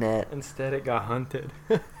catching net. Instead, it got hunted.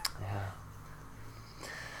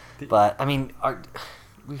 But I mean,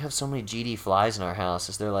 we have so many GD flies in our house.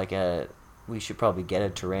 Is there like we should probably get a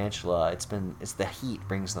tarantula. It's the heat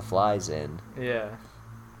brings the flies in. Yeah.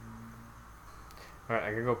 All right,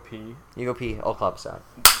 I gotta go pee. You go pee. I'll clap us out.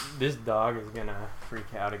 This dog is gonna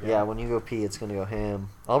freak out again. Yeah, when you go pee, it's gonna go ham.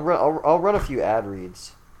 I'll run a few ad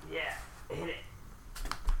reads. Yeah, hit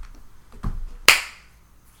it.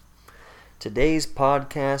 Today's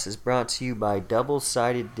podcast is brought to you by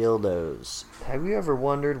double-sided dildos. Have you ever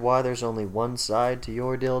wondered why there's only one side to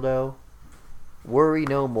your dildo? Worry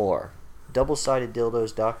no more.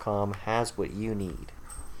 DoubleSidedDildos.com has what you need.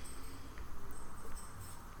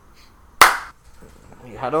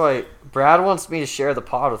 Brad wants me to share the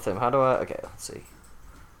pod with him. Okay, let's see.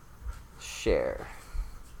 Share.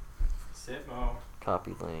 Sit, Mo.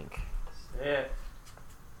 Copy link. Sit.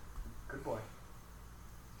 Good boy.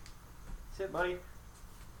 Sit, buddy.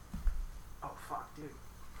 Oh, fuck, dude.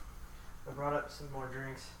 I brought up some more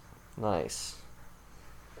drinks. Nice.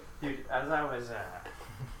 Dude, as I was,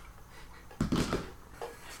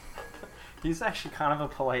 he's actually kind of a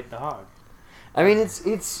polite dog. I mean, it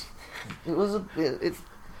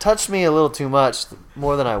touched me a little too much,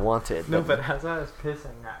 more than I wanted. No, but as I was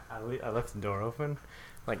pissing, I left the door open,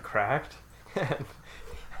 like cracked, and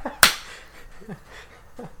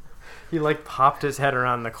he like popped his head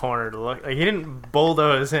around the corner to look. Like he didn't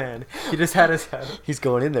bulldoze in. He just had his head. He's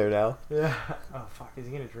going in there now. Yeah. Oh fuck! Is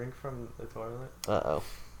he gonna drink from the toilet? Uh-oh.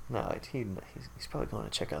 No, he's probably going to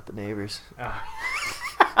check out the neighbors. Oh.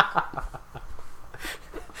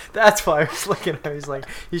 That's why I was looking at him.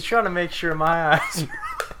 He's trying to make sure my eyes.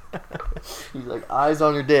 He's like, eyes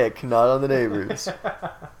on your dick, not on the neighbors.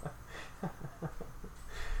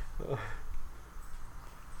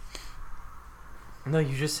 No,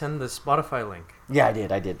 you just send the Spotify link. Yeah, I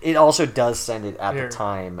did. It also does send it at the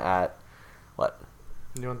time at what?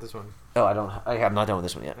 You want this one? Oh, I'm not done with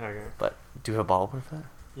this one yet. Okay. But do you have a ball opener for that?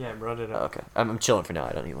 Yeah, I brought it up. Oh, okay. I'm chilling for now.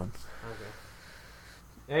 I don't need one.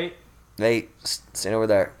 Okay. Hey, stand over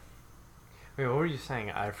there. Wait, what were you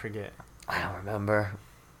saying? I forget. I don't remember.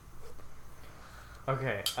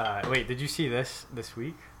 Okay. Wait, did you see this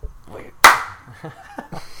week? Wait.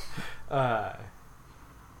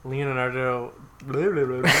 Leonardo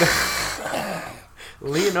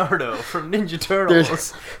from Ninja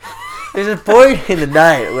Turtles. There's a point in the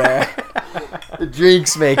night where The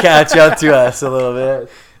drinks may catch up to us a little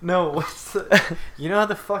bit. No, you know how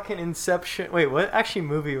the fucking Inception... Wait, what actually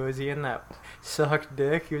movie was he in that sucked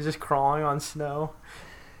dick? He was just crawling on snow.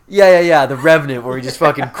 Yeah. The Revenant, where he just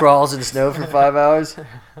fucking crawls in snow for 5 hours.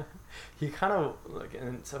 He kind of...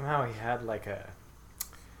 and somehow he had like a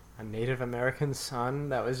Native American son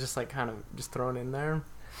that was just like kind of just thrown in there.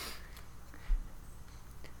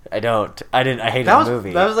 I hated the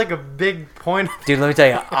movie. That was like a big point. Dude, let me tell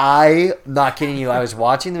you, I'm not kidding you. I was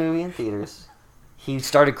watching the movie in theaters. He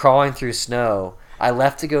started crawling through snow. I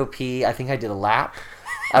left to go pee. I think I did a lap.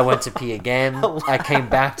 I went to pee again. I came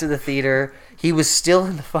back to the theater. He was still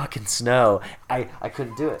in the fucking snow. I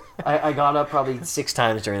couldn't do it. I got up probably 6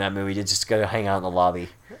 times during that movie to just go hang out in the lobby.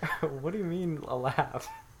 What do you mean a lap?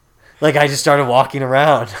 Like, I just started walking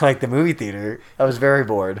around like the movie theater. I was very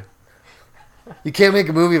bored. You can't make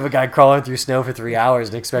a movie of a guy crawling through snow for 3 hours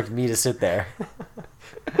and expect me to sit there.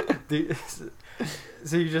 Dude,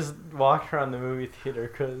 so you just walked around the movie theater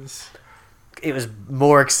because... It was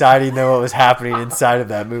more exciting than what was happening inside of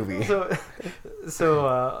that movie.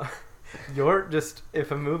 So Yort just...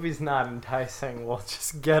 If a movie's not enticing, well,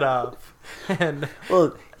 just get up and...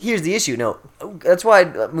 Well, here's the issue. No, that's why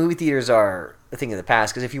movie theaters are a thing of the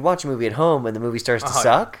past. Because if you watch a movie at home and the movie starts to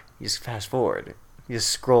suck, you just fast forward. You just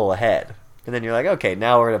scroll ahead. And then you're like, okay,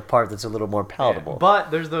 now we're at a part that's a little more palatable. Yeah, but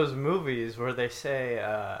there's those movies where they say,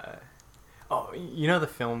 you know the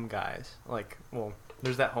film guys? Like, well,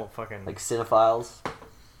 there's that whole fucking... Like cinephiles?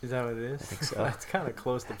 Is that what it is? I think so. That's kind of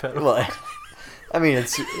close to pedophile. Well, I mean,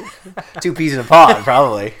 it's 2 peas in a pod,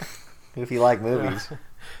 probably, if you like movies.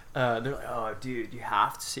 They're like, oh, dude, you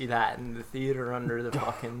have to see that in the theater under the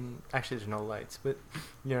fucking... Actually, there's no lights, but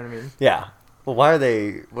you know what I mean? Yeah. Well, why are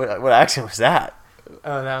they... What accent was that?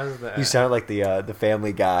 Oh, that was the... You sound like the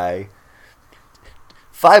Family Guy.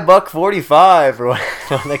 $5.45 or what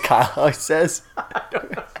that Kyle always says.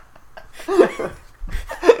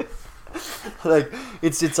 Like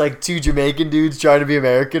it's like 2 Jamaican dudes trying to be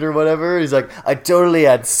American or whatever. He's like, I totally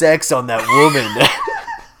had sex on that woman.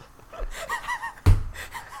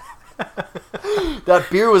 That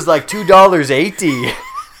beer was like $2.80.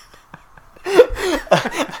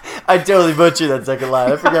 I totally butchered that second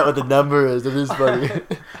line. I forgot what the number is. It is funny.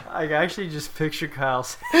 I actually just picture Kyle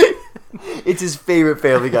saying... It's his favorite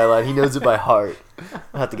Family Guy line. He knows it by heart.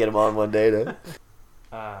 I'll have to get him on one day to...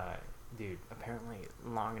 Dude, apparently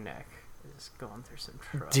LongNeck is going through some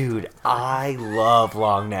trouble. Dude, I love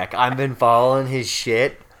LongNeck. I've been following his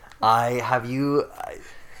shit.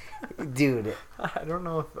 Dude. I don't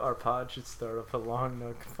know if our pod should start up a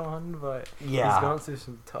LongNeck fund, but yeah. He's going through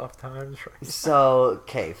some tough times right now. So,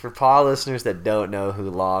 okay, for pod listeners that don't know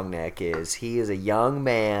who LongNeck is, he is a young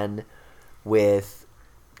man with,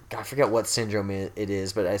 I forget what syndrome it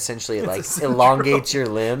is, but essentially it like elongates your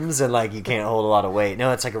limbs and like you can't hold a lot of weight.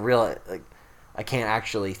 No, it's like a real, like, I can't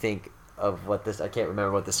actually think of what this, I can't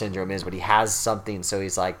remember what the syndrome is, but he has something, so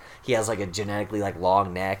he's like, he has like a genetically like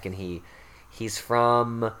long neck, and he's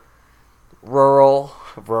from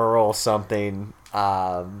rural something,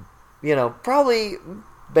 you know, probably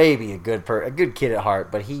maybe a good kid at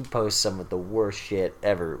heart, but he posts some of the worst shit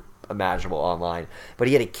ever imaginable online. But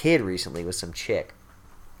he had a kid recently with some chick,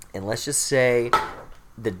 and let's just say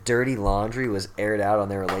the dirty laundry was aired out on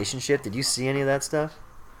their relationship. Did you see any of that stuff?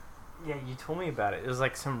 Yeah, you told me about it. It was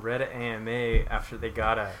like some Reddit AMA after they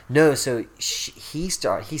got a... No, so he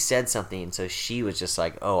said something, so she was just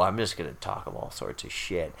like, oh, I'm just going to talk of all sorts of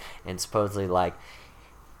shit. And supposedly, like,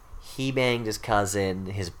 he banged his cousin,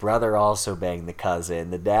 his brother also banged the cousin,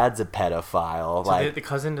 the dad's a pedophile. So like the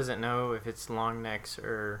cousin doesn't know if it's long necks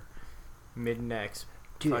or mid necks.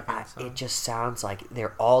 Dude, it just sounds like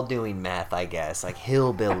they're all doing meth, I guess. Like,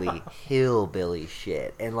 hillbilly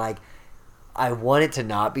shit. And, like... I want it to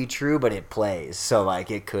not be true, but it plays. So,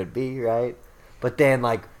 like, it could be, right? But then,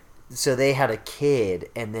 like, so they had a kid,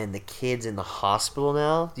 and then the kid's in the hospital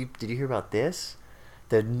now. Did you hear about this?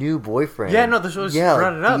 The new boyfriend. Yeah, no, this was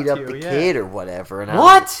brought it up beat up to the you, kid or whatever. And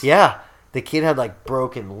what? Yeah. The kid had, like,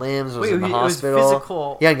 broken limbs, was in the hospital. Was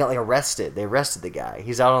physical. Yeah, and got, like, arrested. They arrested the guy.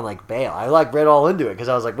 He's out on, like, bail. I, like, read all into it because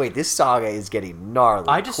I was like, wait, this saga is getting gnarly.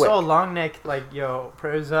 I just saw LongNeck, like, yo,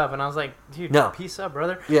 prayers up, and I was like, dude, no. Peace up,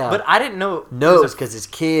 brother. Yeah. But I didn't know. No, it was because his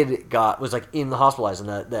kid was, like, in the hospitalized,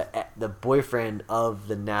 and the boyfriend of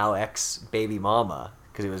the now ex-baby mama,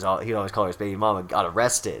 because he'd always call her his baby mama, got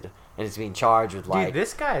arrested, and is being charged with, like... Dude,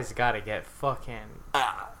 this guy's got to get fucking...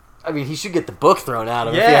 I mean, he should get the book thrown out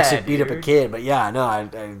of him if he actually beat up a kid. But yeah, no, I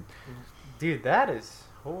dude, that is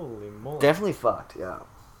holy moly. Definitely fucked. Yeah.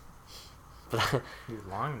 Dude,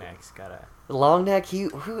 LongNeck's gotta. LongNeck.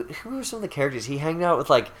 Who are some of the characters he hanged out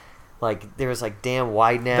with? Like Like there was like Dan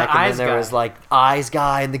Wideneck, The and Eyes then there guy. was like Eyes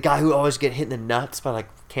guy, and the guy who always get hit in the nuts by like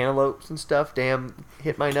cantaloupes and stuff. Damn,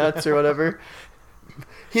 hit my nuts or whatever.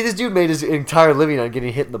 This dude made his entire living on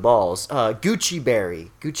getting hit in the balls. Gucci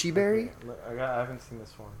Berry. I haven't seen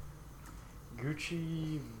this one.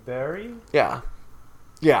 Gucci Berry? Yeah.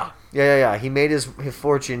 He made his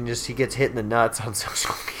fortune he gets hit in the nuts on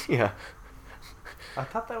social media. I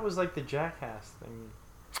thought that was like the Jackass thing.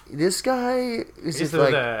 This guy is just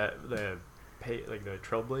like the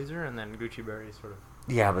Trailblazer, and then Gucci Berry sort of.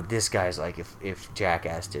 Yeah, but this guy's like if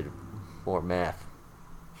Jackass did more meth.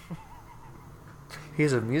 He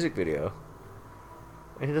has a music video.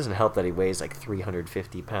 And it doesn't help that he weighs like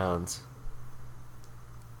 350 pounds.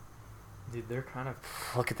 Dude, they're kind of...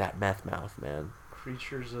 Look at that meth mouth, man.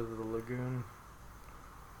 Creatures of the lagoon.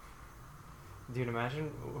 Dude,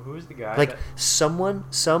 imagine... Who's the guy like, some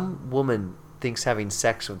woman thinks having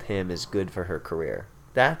sex with him is good for her career.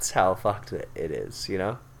 That's how fucked it is, you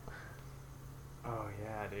know? Oh,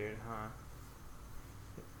 yeah, dude, huh?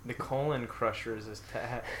 The colon crusher is his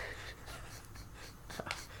tat.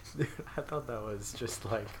 Dude, I thought that was just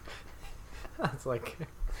like... That's like...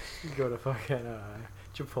 You go to fucking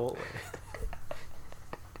Chipotle.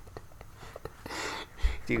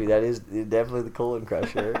 Dude, that is definitely the colon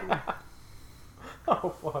crusher.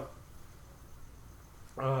 Oh,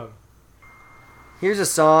 fuck. Here's a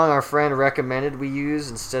song our friend recommended we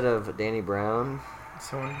use instead of Danny Brown.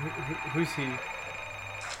 Who's he?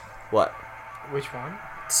 What? Which one?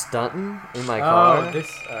 Stuntin' in my car. Oh,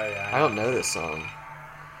 this... yeah. I don't know this song.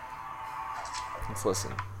 Let's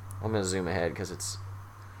listen. I'm going to zoom ahead because it's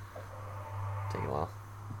taking a while.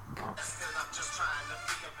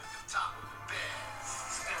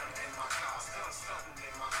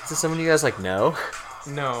 Is this someone you guys like know?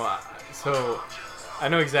 No, so I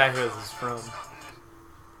know exactly what this is from.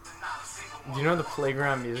 Do you know the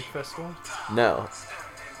Playground Music Festival? No.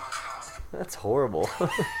 That's horrible.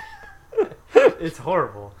 It's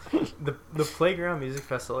horrible. The Playground Music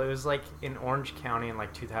Festival, it was like in Orange County in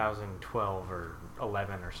like 2012 or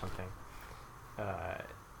 11 or something.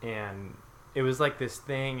 And it was like this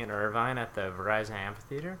thing in Irvine at the Verizon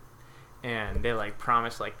Amphitheater. And they like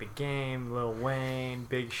promised like the Game, Lil Wayne,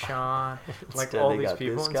 Big Sean, like all these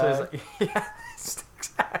people. And so it was like, yeah,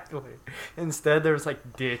 exactly. Instead, there was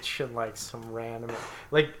like Ditch and like some random,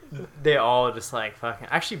 like they all just like fucking.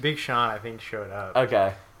 Actually, Big Sean I think showed up.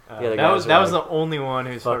 Okay. Yeah, that was the only one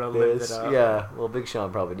who sort of lived it up. Yeah, well, Big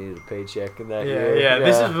Sean probably needed a paycheck in that year. Yeah,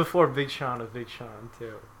 this is before Big Sean was Big Sean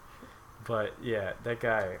too. But yeah, that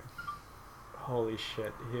guy, holy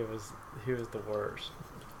shit, he was the worst.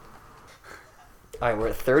 All right, we're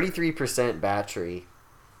at 33% battery.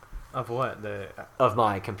 Of what? Of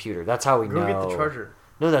my computer. That's how we know. Go get the charger.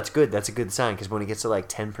 No, that's good. That's a good sign because when it gets to like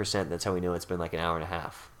 10%, that's how we know it's been like an hour and a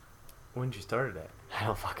half. When did you start it at? I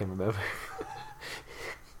don't fucking remember.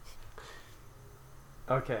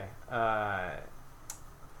 Okay.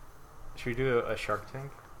 Should we do a Shark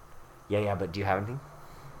Tank? Yeah, but do you have anything?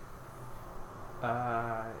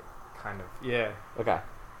 Kind of. Yeah. Okay.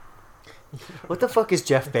 What the fuck is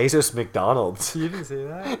Jeff Bezos McDonald's? You didn't see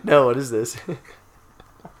that? No, what is this?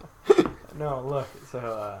 No, look.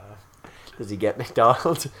 So, does he get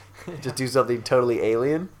McDonald's? Just do something totally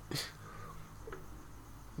alien?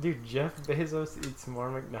 Dude, Jeff Bezos eats more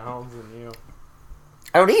McDonald's than you.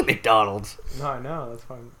 I don't eat McDonald's. No, I know. That's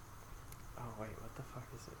fine. Oh, wait. What the fuck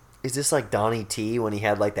is it? Is this like Donnie T when he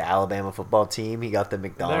had like the Alabama football team? He got the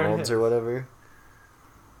McDonald's or whatever?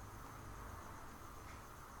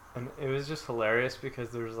 And it was just hilarious because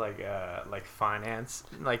there was like finance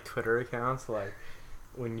like Twitter accounts like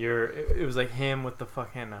when it was like him with the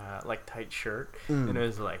fucking like tight shirt and it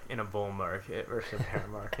was like in a bull market versus a bear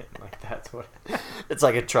market and, like that's what it's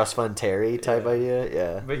like a trust fund Terry type idea.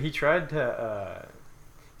 Yeah, but he tried to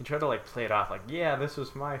like play it off like, yeah, this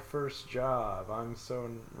was my first job, I'm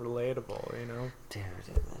so relatable, you know. Dude,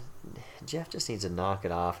 Jeff just needs to knock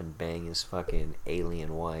it off and bang his fucking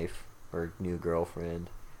alien wife or new girlfriend.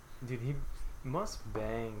 Dude, he must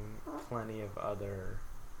bang plenty of other,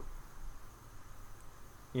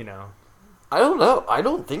 you know. I don't know. I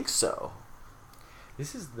don't think so.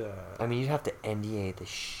 This is the... I mean, you'd have to NDA the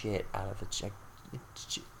shit out of a check, you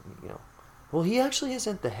know. Well, he actually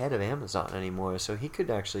isn't the head of Amazon anymore, so he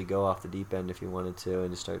could actually go off the deep end if he wanted to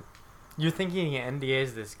and just start... You're thinking he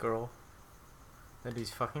NDAs this girl that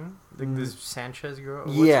he's fucking? Like this Sanchez girl?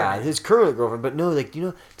 Yeah, his current girlfriend. But no, like, you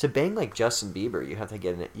know, to bang like Justin Bieber, you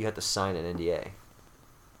have to sign an NDA.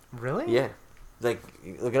 Really? Yeah. Like,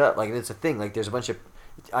 look it up. Like, it's a thing. Like, there's a bunch of...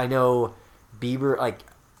 I know Bieber, like,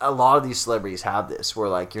 a lot of these celebrities have this where,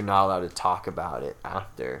 like, you're not allowed to talk about it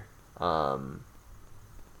after.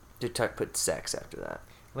 put sex after that.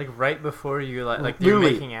 Like right before you like you're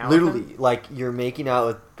making out. Literally, with him? like you're making out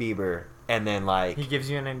with Bieber, and then like he gives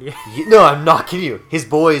you an NDA. No, I'm not kidding you. His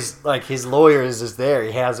boys, like his lawyer, is just there.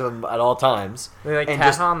 He has him at all times. They like and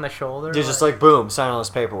tap on the shoulder. They're just like boom, sign all this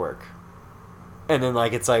paperwork. And then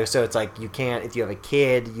like it's like you can't, if you have a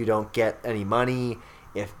kid, you don't get any money.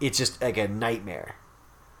 If it's just like a nightmare.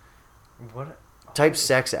 What? Type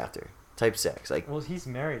sex after. Type sex like. Well, he's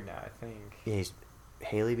married now, I think. Yeah, he's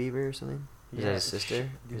Haley Bieber or something. Is that his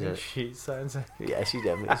sister? Do you think she signs it? Yeah, she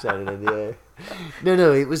definitely signed an NDA.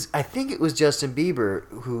 No, it was. I think it was Justin Bieber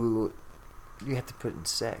who you have to put in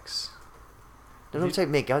sex. No, don't type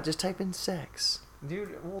make out. Just type in sex.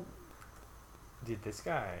 Dude, well, this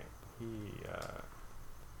guy, he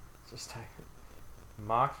just type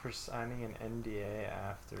mocked for signing an NDA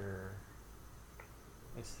after.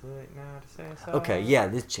 Is it now to say so? Okay, yeah,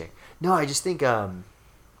 this chick. No, I just think I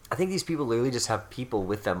think these people literally just have people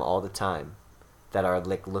with them all the time that are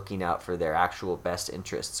like looking out for their actual best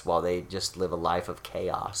interests while they just live a life of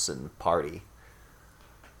chaos and party.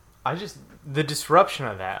 The disruption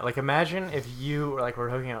of that. Like, imagine if you were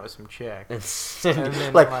hooking out with some chick. And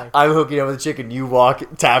then, like, I'm hooking out with a chick and you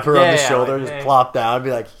tap her on the shoulder, just plop down,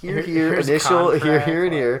 be like, here, initial, contract, here,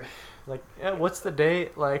 and here. Like, yeah, what's the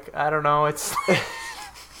date? Like, I don't know. It's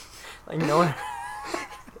like no one.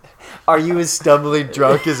 Are you as stumbling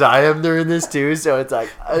drunk as I am during this too? So it's like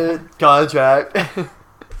contract.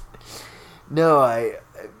 No,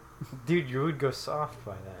 dude, you would go soft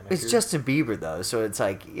by then. It's Justin Bieber though, so it's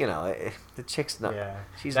like the chick's not. Yeah,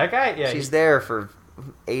 she's that guy. Yeah, she's there for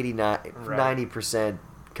 90%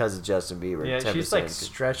 because of Justin Bieber. Yeah, she's like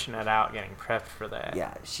stretching it out, getting prepped for that.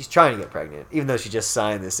 Yeah, she's trying to get pregnant, even though she just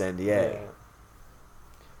signed this NDA. Yeah.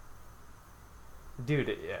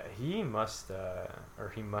 Dude, yeah, he must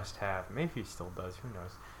have. Maybe he still does. Who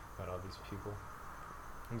knows about all these people?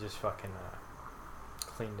 And just fucking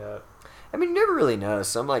cleaned up. I mean, you never really know.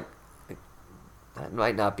 Some like that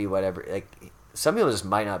might not be whatever. Like some people just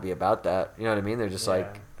might not be about that. You know what I mean? They're just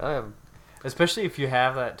especially if you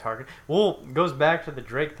have that target. Well, it goes back to the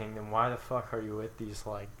Drake thing. Then why the fuck are you with these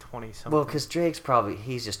like 20-something? Well, because Drake's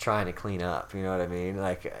he's just trying to clean up. You know what I mean?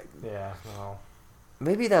 Like yeah, well.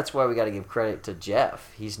 Maybe that's why we got to give credit to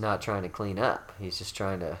Jeff. He's not trying to clean up. He's just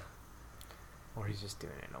trying to... Or he's just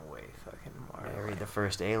doing it in a way fucking more... Marry the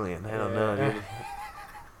first alien. I don't know, dude.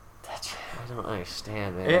 I don't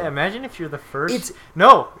understand, man. Yeah, imagine if you're the first...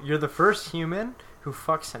 you're the first human who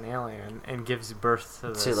fucks an alien and gives birth to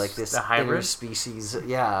this... To, like, this interspecies...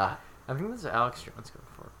 Yeah. I think this is Alex Jones going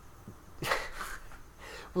for.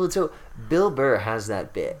 Well, so Bill Burr has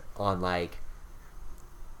that bit on, like...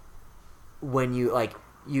 When you like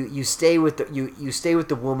you stay with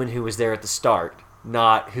the woman who was there at the start,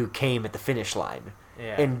 not who came at the finish line.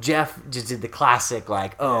 Yeah. And Jeff just did the classic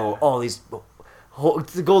all these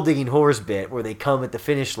the gold digging whores bit where they come at the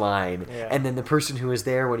finish line, and then the person who was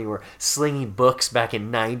there when you were slinging books back in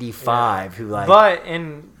 '95 who like. But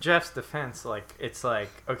in Jeff's defense, like it's like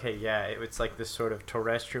it's like this sort of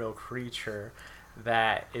terrestrial creature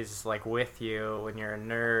that is like with you when you're a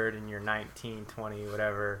nerd and you're 19, 20,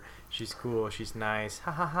 whatever. She's cool, she's nice,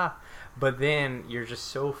 ha ha ha. But then you're just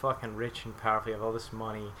so fucking rich and powerful, you have all this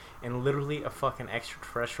money, and literally a fucking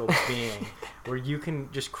extraterrestrial being where you can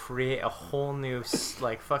just create a whole new,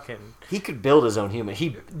 like, fucking... He could build his own human.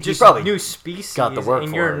 He just probably new species, got the work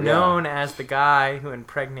and for you're it, known as the guy who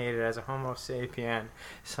impregnated as a Homo sapien,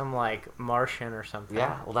 some, like, Martian or something.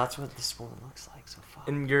 Yeah, well, that's what this woman looks like, so fuck.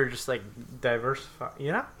 And you're just, like, diversified,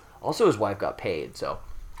 you know? Also, his wife got paid, so...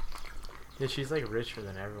 Yeah, she's like richer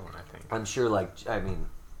than everyone, I think. I'm sure, like, I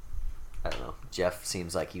don't know. Jeff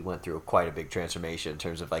seems like he went through quite a big transformation in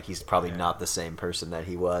terms of, like, he's probably not the same person that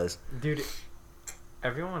he was. Dude,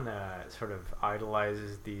 everyone sort of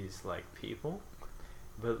idolizes these, like, people,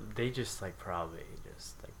 but they just, like, probably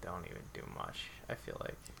just, like, don't even do much, I feel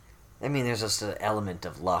like. I mean, there's just an element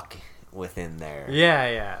of luck within there.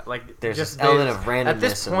 Yeah. Like, there's just this element of randomness. At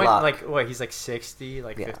this point, and luck. Like, what, he's, like, 60,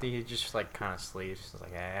 like, 50, he just, like, kind of sleeps. He's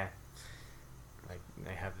like, Like,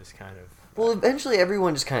 they have this kind of... Well, eventually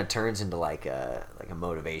everyone just kind of turns into, like a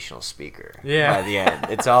motivational speaker. Yeah. By the end.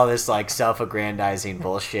 It's all this, like, self-aggrandizing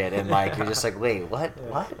bullshit, and, like, you're just like, wait, what? Yeah.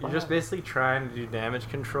 What? You're just basically trying to do damage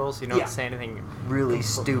control, so you don't say anything... Really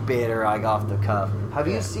stupid or, like, off the cuff. Have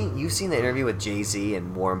you seen the interview with Jay-Z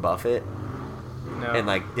and Warren Buffett? No. And,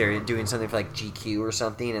 like, they're doing something for, like, GQ or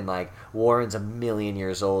something, and, like, Warren's 1,000,000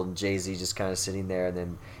 years old, and Jay-Z just kind of sitting there, and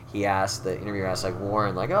then the interviewer asked, like,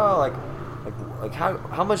 Warren, like, oh, like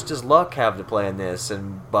how much does luck have to play in this?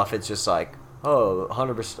 And Buffett's just like, oh,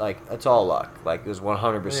 100%, like, it's all luck. Like, it was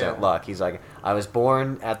 100% luck. He's like, I was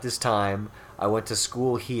born at this time. I went to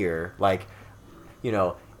school here. Like, you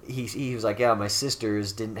know, he was like, yeah, my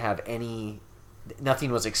sisters didn't have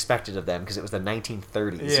nothing was expected of them because it was the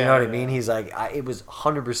 1930s. Yeah, you know what I mean? He's like, it was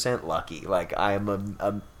 100% lucky. Like,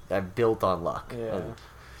 I'm built on luck. Yeah.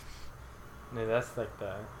 No, that's like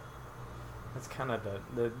that's kind of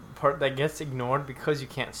the part that gets ignored because you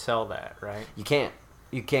can't sell that, right? You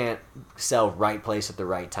can't sell right place at the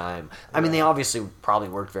right time. I mean, they obviously probably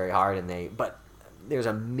worked very hard, but there's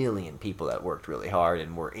a million people that worked really hard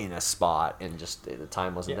and were in a spot, and just the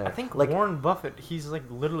time wasn't there. I think like Warren Buffett, he's like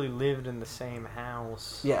literally lived in the same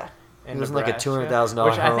house. Yeah, in he was in like a Nebraska, $200,000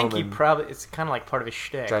 which I think home he probably it's kind of like part of his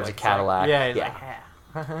shtick. drives like, a Cadillac. He's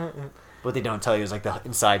like, What they don't tell you is like the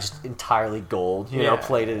inside just entirely gold, you know,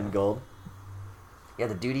 plated in gold. Yeah,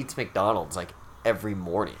 the dude eats McDonald's like every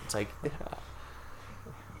morning. It's like,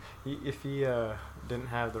 if he didn't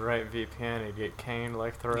have the right VPN, he'd get caned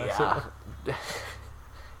like the rest of them.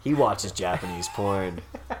 He watches Japanese porn.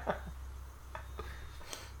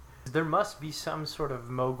 There must be some sort of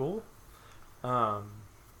mogul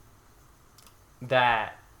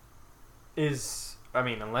that is, I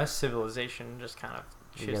mean, unless civilization just kind of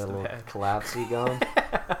shits the bed. Collapsey going.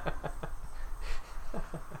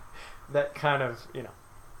 That kind of, you know.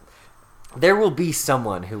 There will be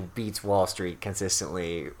someone who beats Wall Street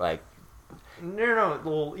consistently, like... No,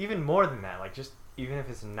 well, even more than that, like, just, even if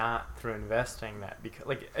it's not through investing, that, because,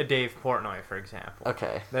 like, a Dave Portnoy, for example.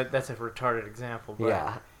 Okay. That's a retarded example, but...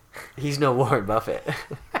 Yeah. He's no Warren Buffett.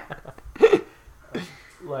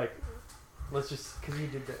 Like, let's just, because he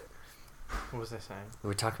did that. What was I saying?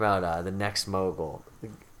 We're talking about the next mogul.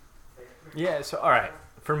 Yeah, so, alright,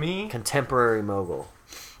 for me... Contemporary mogul.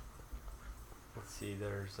 Let's see,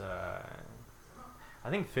 there's, I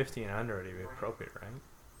think 50 and under would be appropriate, right?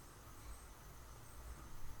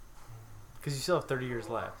 Because you still have 30 years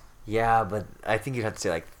left. Yeah, but I think you'd have to say,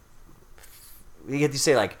 like... You have to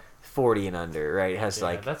say, like, 40 and under, right? It has,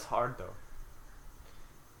 like... that's hard, though.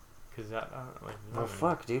 Because that, like... Oh,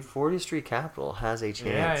 fuck, dude. 40th Street Capital has a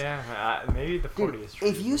chance. Yeah. Maybe the 40th Street.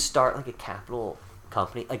 If you start, like, a capital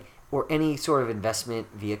company, like, or any sort of investment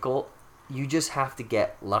vehicle, you just have to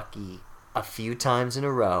get lucky a few times in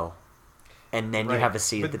a row, and then you have a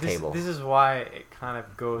seat at the table. This is why it kind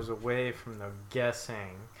of goes away from the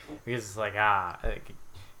guessing, because it's like,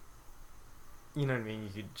 you know what I mean? You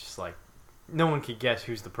could just, like, no one could guess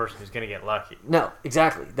who's the person who's going to get lucky. No,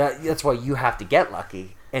 exactly. That's why you have to get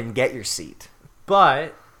lucky and get your seat.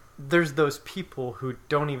 But there's those people who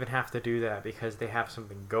don't even have to do that because they have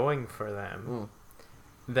something going for them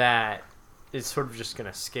that is sort of just going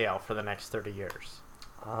to scale for the next 30 years.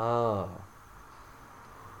 Oh.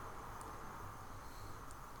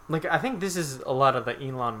 Like, I think this is a lot of the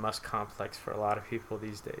Elon Musk complex for a lot of people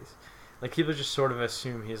these days. Like, people just sort of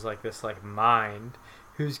assume he's like this, like, mind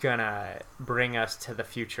who's gonna bring us to the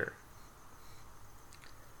future.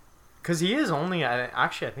 Because he is only, I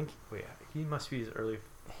think, he must be his early...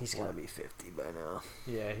 He's gotta be 50 by now.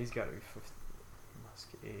 Yeah, he's gotta be 50. Musk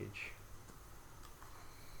age.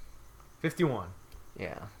 51.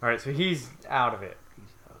 Yeah. Alright, so he's out of it.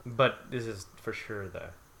 But this is for sure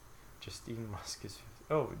just Elon Musk is 50.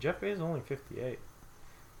 Oh, Jeff Bezos is only 58.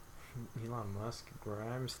 Elon Musk,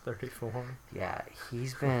 Grimes, 34. Yeah,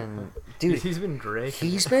 he's been... Dude, he's been draking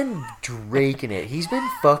He's been draking it. He's been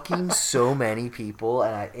fucking so many people,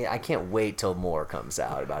 and I can't wait till more comes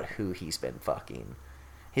out about who he's been fucking.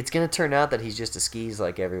 It's gonna turn out that he's just a skis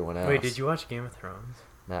like everyone else. Wait, did you watch Game of Thrones?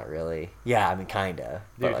 Not really. Yeah, I mean, kinda.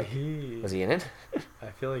 Dude, like, was he in it?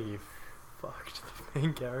 I feel like he fucked the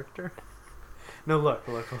main character. No, look.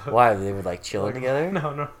 Why? They were like chilling together?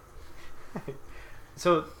 No.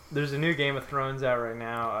 So, there's a new Game of Thrones out right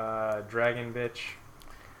now, Dragon Bitch.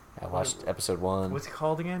 I watched episode 1. What's it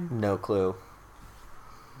called again? No clue.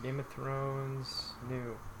 Game of Thrones,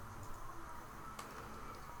 new.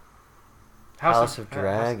 House of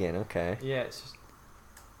Dragon, okay. Yeah, it's just...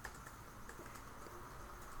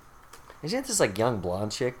 Isn't it this, like, young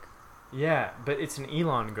blonde chick? Yeah, but it's an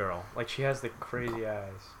Elon girl. Like, she has the crazy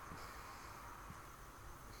eyes.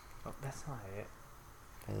 Oh, that's not it.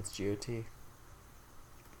 Yeah, that's GOT.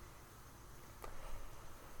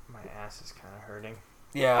 My ass is kind of hurting.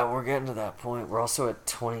 Yeah, we're getting to that point. We're also at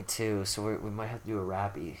 22, so we might have to do a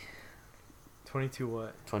rappy. 22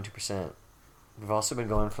 what? 20%. We've also been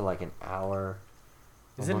going for like an hour.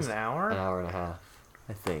 Is it an hour? An hour and a half,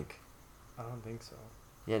 I think. I don't think so.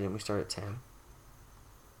 Yeah, didn't we start at 10?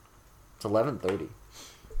 It's 11:30.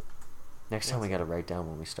 Next time we gotta write down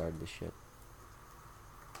when we started this shit.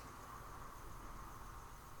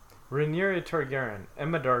 Rhaenyra Targaryen,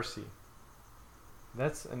 Emma Darcy.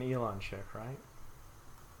 That's an Elon chick, right?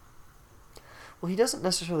 Well, he doesn't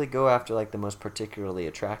necessarily go after like the most particularly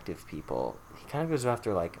attractive people. He kind of goes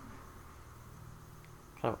after like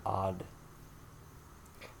kind of odd.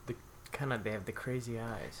 They have the crazy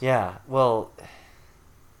eyes. Yeah. Well,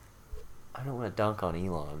 I don't want to dunk on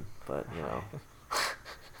Elon, but you know.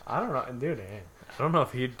 I don't know, dude. I don't know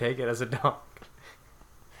if he'd take it as a dunk.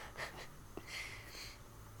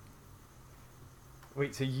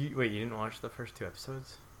 Wait, you didn't watch the first 2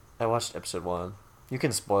 episodes? I watched episode 1. You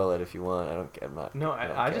can spoil it if you want.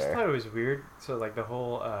 I just thought it was weird. So like the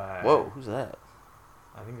whole. Whoa, who's that?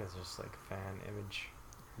 I think that's just like fan image.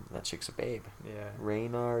 That chick's a babe. Yeah.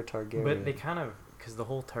 Rhaenyra Targaryen. But they kind of, because the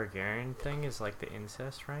whole Targaryen thing is like the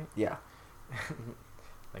incest, right? Yeah.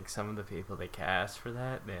 Like some of the people they cast for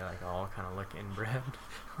that, they like all kind of look inbred.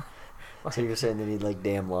 Like, so you're saying they need like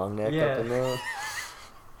damn long neck yeah. up in there?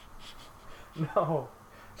 No.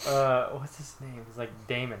 What's his name? It's like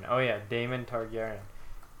Daemon. Oh yeah, Daemon Targaryen.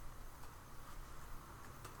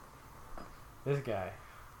 This guy.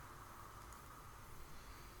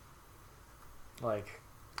 Like,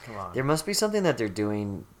 come on. There must be something that they're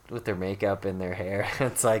doing with their makeup and their hair.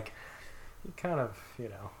 It's like... He kind of,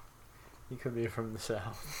 he could be from the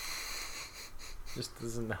South. Just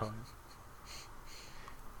doesn't know it.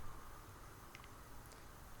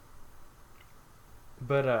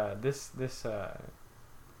 But this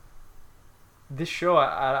show,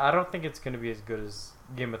 I don't think it's going to be as good as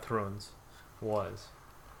Game of Thrones was.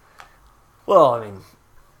 Well, I mean,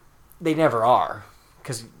 they never are.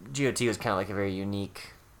 Because GOT was kind of like a very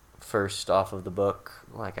unique first off of the book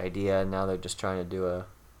like idea, and now they're just trying to do a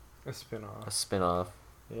spin-off. A spin-off.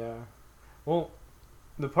 Yeah. Well,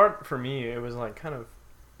 the part for me, it was like kind of,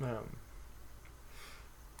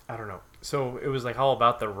 I don't know. So it was like all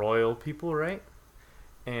about the royal people, right?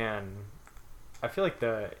 And I feel like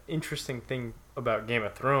the interesting thing about Game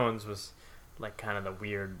of Thrones was like kind of the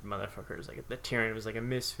weird motherfuckers. Like the Tyrion was like a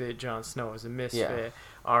misfit, Jon Snow was a misfit,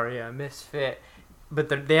 Arya a misfit. But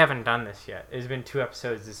they haven't done this yet. It's been 2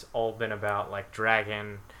 episodes. It's all been about like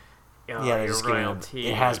dragon, your royalty.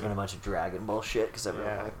 It has been a bunch of dragon bullshit because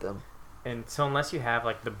everyone liked them. And so unless you have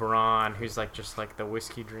like the Bronn, who's like just like the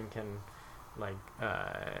whiskey drinking, like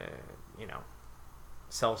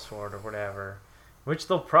sellsword or whatever, which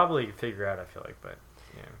they'll probably figure out. I feel like, but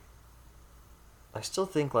yeah. I still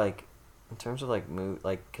think like in terms of like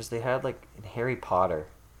because they had like in Harry Potter,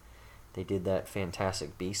 they did that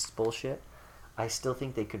Fantastic Beasts bullshit. I still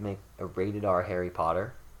think they could make a rated R Harry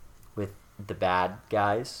Potter with the bad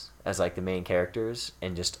guys as like the main characters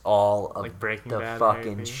and just all of like Breaking the Bad,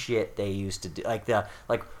 fucking maybe? shit they used to do,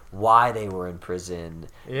 like why they were in prison.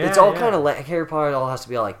 Yeah, it's all kind of like Harry Potter. All has to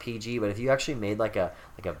be all like PG, but if you actually made like a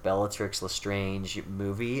Bellatrix Lestrange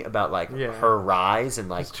movie about like her rise and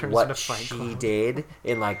like what she did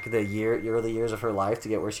in like the early years of her life to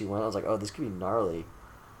get where she went, I was like, oh, this could be gnarly.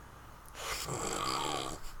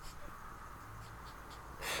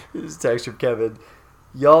 This text from Kevin.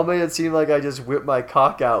 Y'all made it seem like I just whip my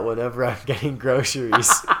cock out whenever I'm getting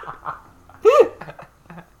groceries.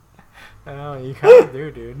 Oh, you kind of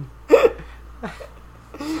do, dude.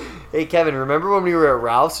 Hey, Kevin, remember when we were at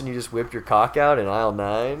Ralph's and you just whipped your cock out in aisle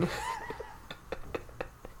 9?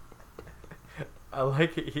 I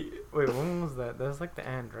like it. Wait, when was that? That was like the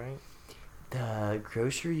end, right? The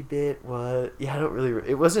grocery bit was... Yeah, I don't really...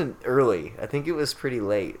 It wasn't early. I think it was pretty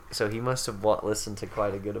late. So he must have listened to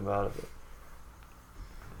quite a good amount of it.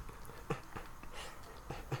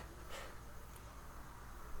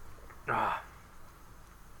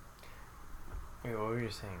 Wait, what were you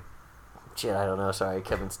saying? Shit, I don't know. Sorry,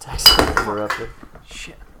 Kevin's text interrupted.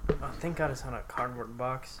 Shit. Oh, thank God it's on a cardboard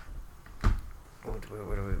box. What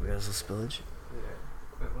is the spillage? Yeah.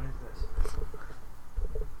 Wait, what is this?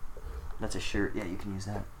 That's a shirt. Yeah, you can use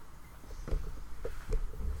that.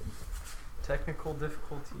 Technical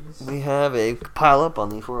difficulties. We have a pile up on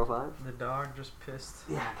the 405. The dog just pissed.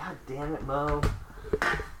 Yeah, god damn it, Mo.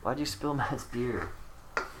 Why'd you spill Matt's beer?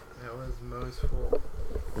 That was Mo's fault.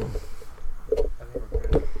 I think we're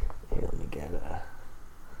good. Here, let me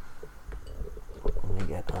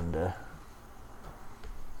get under.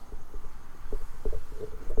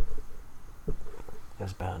 It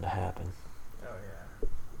was bound to happen. Oh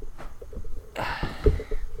yeah.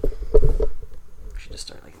 We should just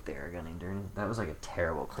start like Theragunning during. That was like a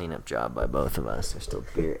terrible cleanup job by both of us. There's still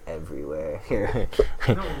beer everywhere. Here.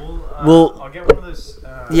 No, I'll get one of those.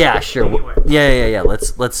 Yeah, sure. Anyway. Yeah.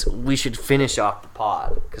 Let's. We should finish off the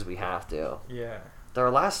pod because we have to. Yeah. Our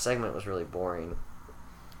last segment was really boring.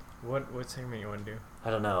 What segment you want to do? I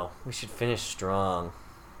don't know. We should finish strong.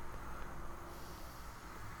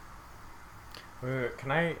 Wait,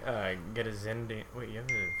 can I get a Zen? Wait, you have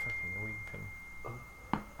a fucking weed pen.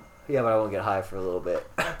 Yeah, but I won't get high for a little bit.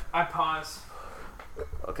 I pause.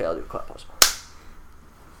 Okay, I'll do a clap pause.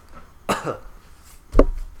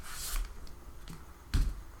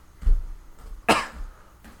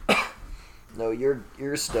 No,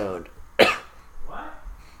 you're stoned. What?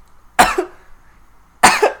 What'd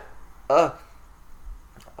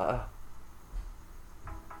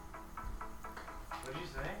you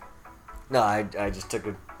say? No, I just took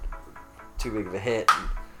too big of a hit.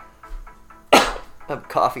 I'm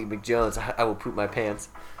Coffee McJones. I will poop my pants.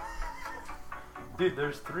 Dude,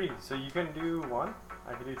 there's 3, so you can do 1?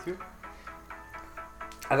 I can do 2?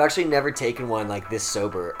 I've actually never taken one like this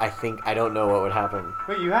sober. I don't know what would happen.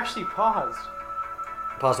 Wait, you actually paused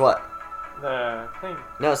Pause what? the thing.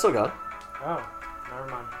 No, it's still going. Oh, never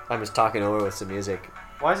mind. I'm just talking over with some music.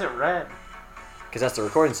 Why is it red? Because that's the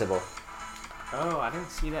recording symbol. Oh, I didn't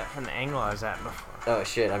see that from the angle I was at before. Oh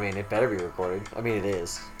shit, I mean, it better be recorded. I mean, it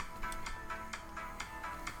is.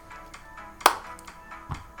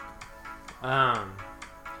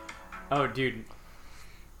 Oh, dude.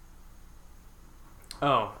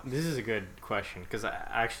 Oh, this is a good question, because I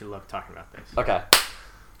actually love talking about this. Okay.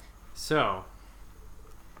 So,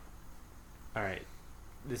 alright.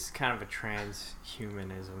 This is kind of a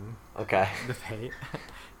transhumanism Okay. debate.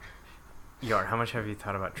 Yort, how much have you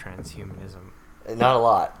thought about transhumanism? Not a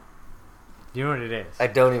lot. Do you know what it is? I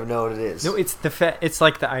don't even know what it is. No, it's it's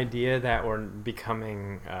like the idea that we're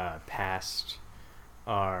becoming past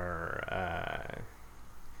our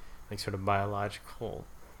like sort of biological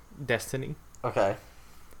destiny. Okay.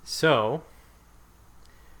 So,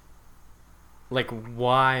 like,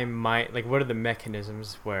 what are the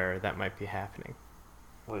mechanisms where that might be happening?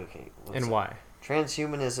 Wait, okay. And why?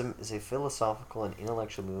 Transhumanism is a philosophical and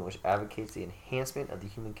intellectual movement which advocates the enhancement of the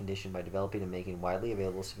human condition by developing and making widely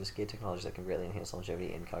available sophisticated technologies that can greatly enhance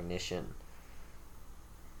longevity and cognition.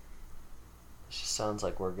 It just sounds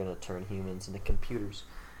like we're going to turn humans into computers.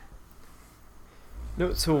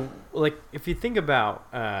 No, so, like, if you think about,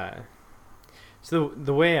 so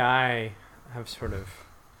the way I have sort of,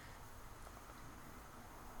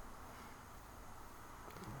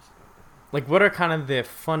 like, what are kind of the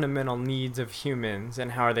fundamental needs of humans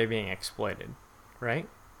and how are they being exploited, right?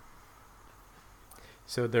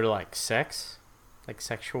 So they're like sex, like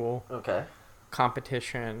sexual Okay.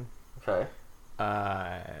 competition. Okay.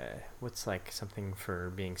 What's like something for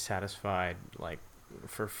being satisfied, like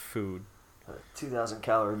for food? 2,000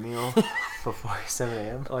 calorie meal before 7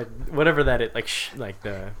 a.m. Like whatever that is, like like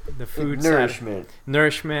the food Nourishment.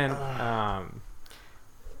 Nourishment.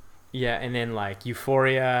 Yeah, and then like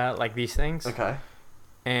euphoria, like these things. Okay.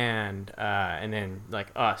 And then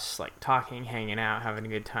like us, like talking, hanging out, having a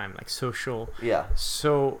good time, like social. Yeah.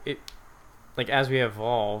 So it, like as we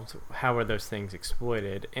evolved, how were those things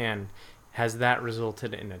exploited, and has that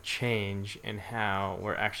resulted in a change in how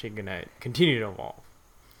we're actually gonna continue to evolve?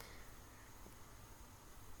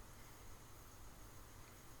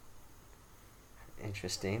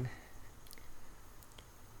 Interesting.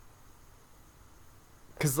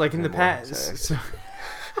 Because like in the past, so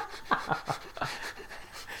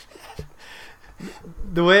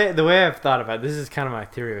the way I've thought about it, this is kind of my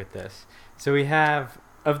theory with this. So we have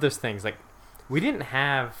of those things, like we didn't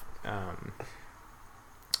have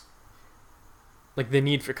like the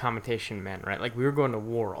need for competition meant, right? Like we were going to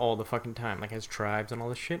war all the fucking time, like as tribes and all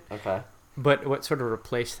this shit. Okay. But what sort of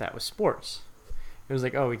replaced that was sports. It was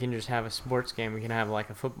like, oh, we can just have a sports game. We can have like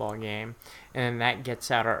a football game. And that gets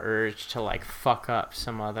out our urge to like fuck up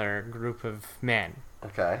some other group of men.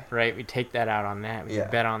 Okay. Right? We take that out on that. We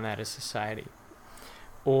bet on that as society.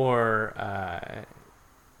 Or,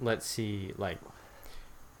 let's see, like,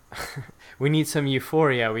 we need some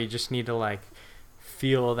euphoria. We just need to like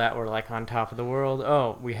feel that we're like on top of the world.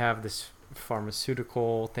 Oh, we have this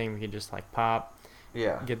pharmaceutical thing we can just like pop.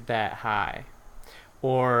 Yeah. Get that high.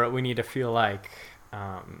 Or we need to feel like,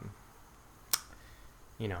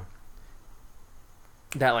 you know,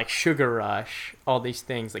 that like sugar rush, all these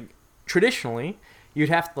things. Like traditionally, you'd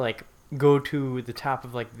have to like go to the top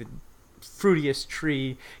of like the fruitiest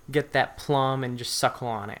tree, get that plum, and just suckle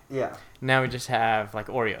on it. Yeah. Now we just have like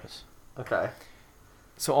Oreos. Okay.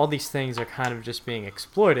 So all these things are kind of just being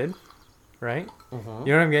exploited, right? Mm-hmm.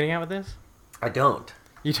 You know what I'm getting at with this? I don't.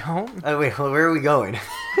 You don't? Oh, wait, where are we going?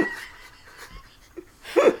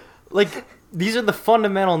 Like, these are the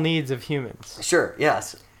fundamental needs of humans. Sure,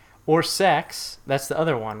 yes. Or sex, that's the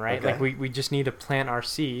other one, right? Okay. Like, we just need to plant our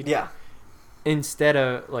seed. Yeah. Instead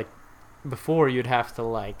of, like, before you'd have to,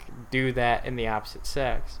 like, do that in the opposite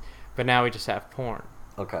sex. But now we just have porn.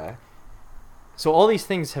 Okay. So all these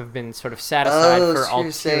things have been sort of set aside for so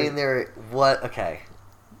you're saying they're... What? Okay.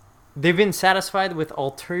 They've been satisfied with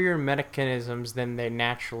ulterior mechanisms than they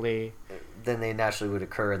naturally would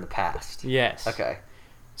occur in the past. Yes. Okay.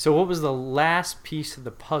 So what was the last piece of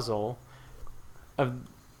the puzzle of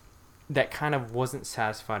that kind of wasn't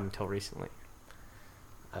satisfied until recently?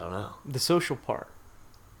 I don't know. The social part.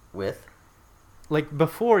 With? Like,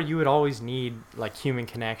 before, you would always need, like, human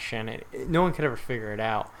connection. No one could ever figure it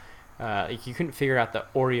out. Like, you couldn't figure out the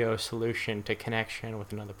Oreo solution to connection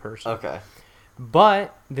with another person. Okay.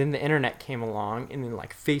 But then the internet came along, and then,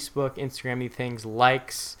 like, Facebook, Instagram, these things,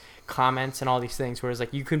 likes, comments, and all these things, whereas,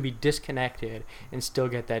 like, you could be disconnected and still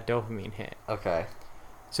get that dopamine hit. Okay.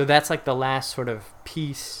 So that's, like, the last sort of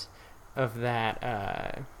piece of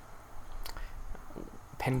that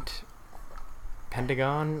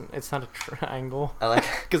pentagon. It's not a triangle. I like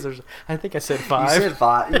because there's. I think I said 5. You said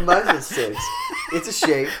 5. You might have said 6. It's a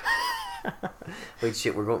shape. Wait,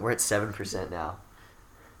 shit. We're at 7% now.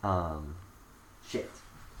 Shit.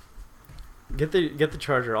 Get the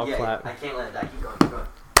charger. I'll clap. I can't let it die. Keep going. Keep going.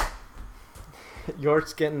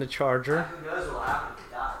 Yort's getting the charger. Who knows what will happen if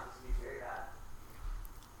it dies? It's gonna be very bad.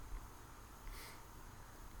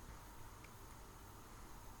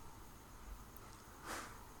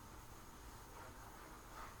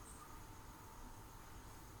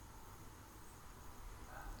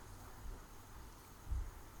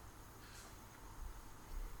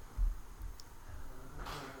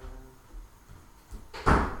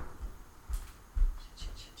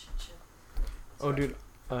 Oh, dude.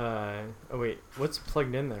 Oh, wait. What's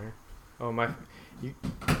plugged in there? Oh, my... You...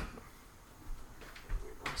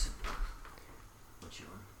 What you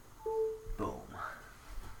want? Boom.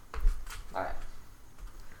 Alright.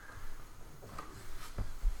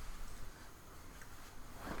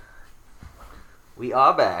 We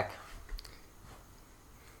are back.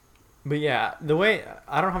 But yeah, the way...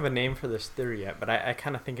 I don't have a name for this theory yet, but I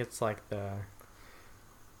kind of think it's like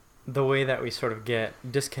the way that we sort of get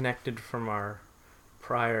disconnected from our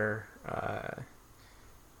prior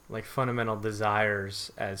like fundamental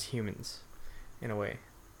desires as humans in a way.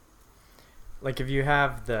 Like if you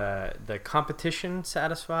have the competition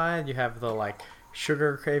satisfied, you have the like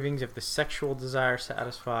sugar cravings, you have the sexual desire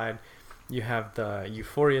satisfied, you have the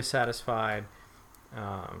euphoria satisfied.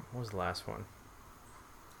 What was the last one?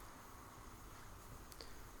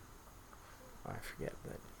 I forget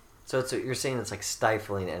that. So you're saying it's like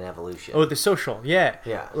stifling an evolution. Oh, the social, yeah.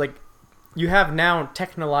 Yeah. Like, you have now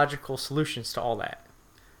technological solutions to all that.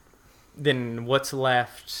 Then what's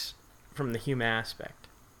left from the human aspect?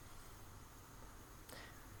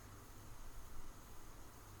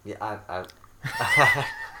 Yeah,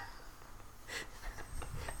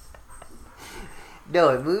 No,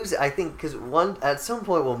 it moves. I think because at some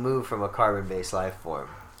point we'll move from a carbon-based life form.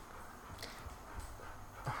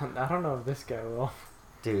 I don't know if this guy will.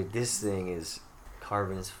 Dude, this thing is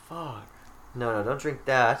carbon as fuck. No, don't drink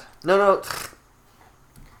that. No.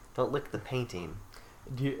 Don't lick the painting.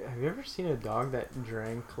 Have you ever seen a dog that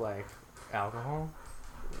drank, like, alcohol?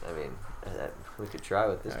 I mean, we could try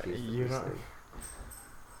with this piece. You don't...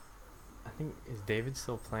 I think, is David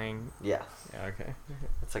still playing? Yeah. Yeah, okay.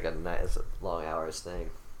 It's like it's a long hours thing.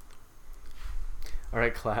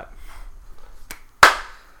 Alright, clap.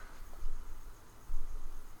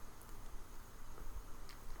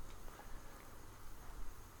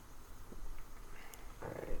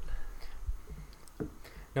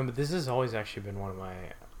 No, but this has always actually been one of my,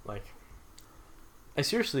 like, I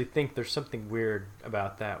seriously think there's something weird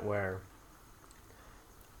about that where,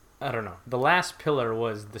 I don't know, the last pillar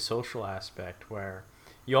was the social aspect where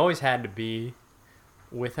you always had to be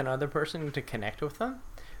with another person to connect with them,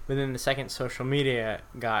 but then the second social media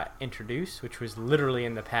got introduced, which was literally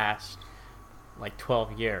in the past, like,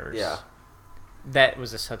 12 years, yeah, that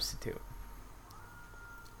was a substitute.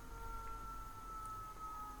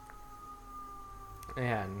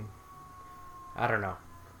 And I don't know.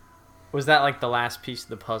 Was that like the last piece of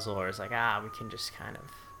the puzzle, or it's like, we can just kind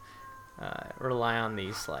of rely on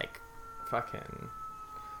these like fucking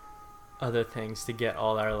other things to get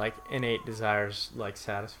all our like innate desires like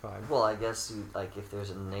satisfied? Well, I guess like if there's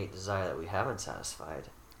an innate desire that we haven't satisfied.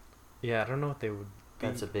 Yeah, I don't know what they would be.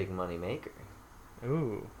 That's a big money maker.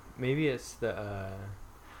 Ooh, maybe it's the.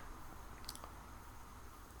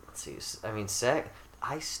 Let's see. I mean,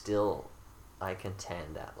 I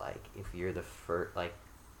contend that, like, if you're the first, like,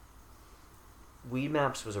 Weed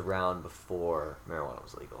Maps was around before marijuana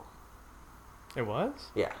was legal. It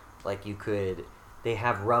was? Yeah. Like, they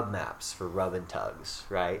have rub maps for rub and tugs,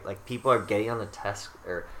 right? Like, people are getting on the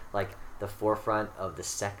or, like, the forefront of the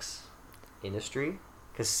sex industry.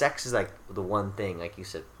 Because sex is, like, the one thing, like you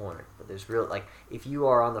said, porn. But there's real, like, if you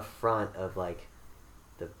are on the front of, like,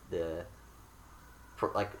 the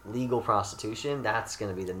legal prostitution, that's going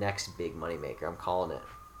to be the next big moneymaker. I'm calling it.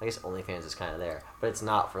 I guess OnlyFans is kind of there, but it's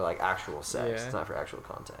not for like actual sex. Yeah. It's not for actual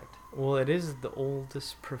contact. Well, it is the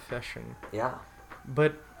oldest profession. Yeah.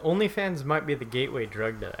 But OnlyFans might be the gateway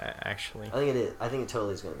drug to that, actually. I think it is. I think it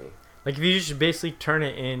totally is going to be. Like, if you just basically turn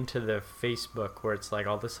it into the Facebook where it's like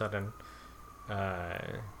all of a sudden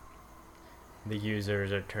the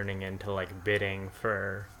users are turning into like bidding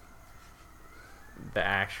for the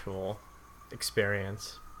actual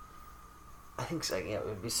experience. I think so. Yeah, it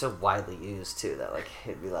would be so widely used too that like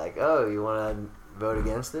it'd be like, oh, you want to vote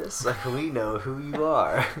against this? Like, we know who you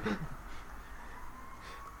are.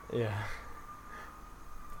 Yeah.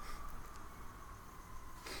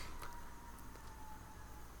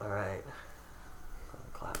 All right.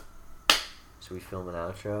 Clap. Should we film an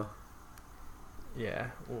outro?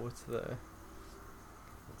 Yeah. Well, what's the...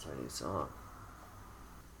 What's our new song?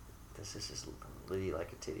 This is just Liddy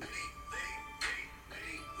like a titty.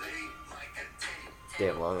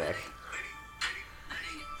 Damn LongNeck.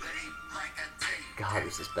 God,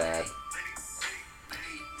 this is bad.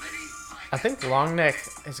 I think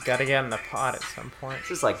LongNeck has got to get in the pod at some point. It's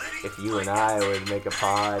just like if you and I would make a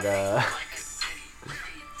pod.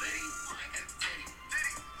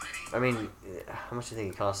 I mean, how much do you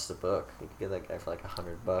think it costs a book? You could get that guy for like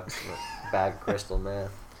 $100 and a bag of crystal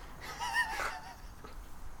meth.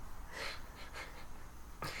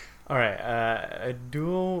 All right, a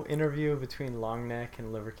dual interview between LongNeck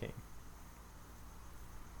and LiverKing.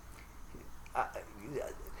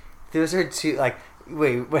 Those are two, like,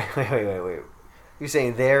 wait. You're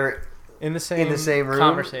saying they're in the same room?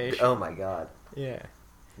 Conversation. Oh my god. Yeah.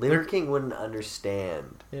 LiverKing wouldn't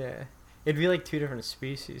understand. Yeah. It'd be like two different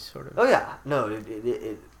species, sort of. Oh yeah, no,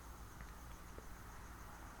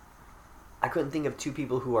 I couldn't think of two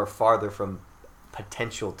people who are farther from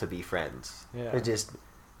potential to be friends. Yeah.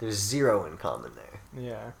 There's zero in common there.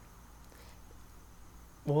 Yeah.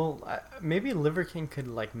 Well, maybe LiverKing could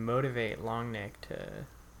like motivate LongNeck to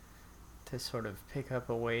sort of pick up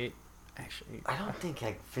a weight. Actually, I don't think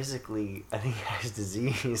like physically. I think his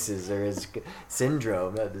diseases or his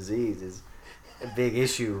syndrome, not disease, is a big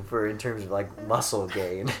issue for in terms of like muscle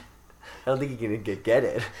gain. I don't think he can get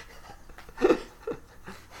it.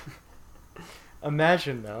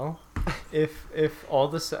 Imagine though, if all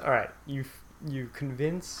this. All right, you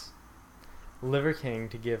convince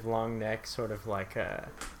LiverKing to give LongNeck sort of like a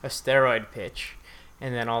steroid pitch,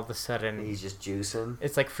 and then all of a sudden he's just juicing.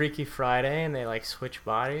 It's like Freaky Friday, and they like switch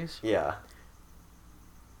bodies. Yeah.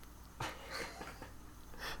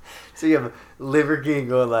 So you have LiverKing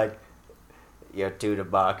going like, "Your tuna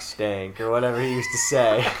box stank," or whatever he used to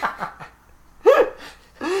say.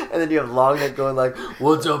 And then you have LongNeck going like,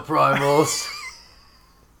 "What's up, primals?"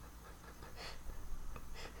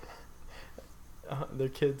 Their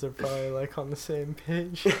kids are probably like on the same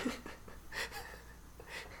page.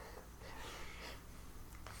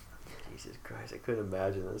 Jesus Christ, I couldn't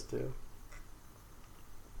imagine this too.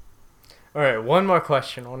 All right, one more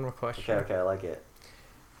question. Okay, I like it.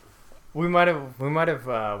 We might have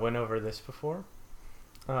went over this before.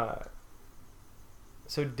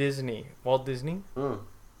 So Disney, Walt Disney. Mm.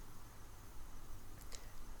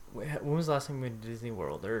 When was the last time we went to Disney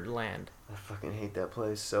World or Land? I fucking hate that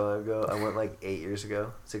place. So I went like 6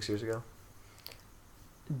 years ago.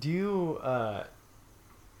 Do you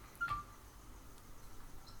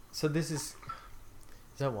so this is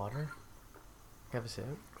that water? Have a sip?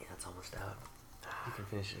 Yeah, it's almost out. You can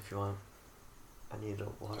finish it if you want. I need a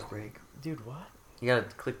water break. Dude, what? You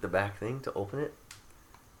gotta click the back thing to open it?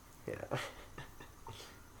 Yeah.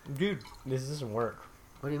 Dude, this doesn't work.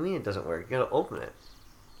 What do you mean it doesn't work? You gotta open it.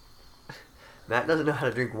 Matt doesn't know how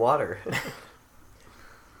to drink water.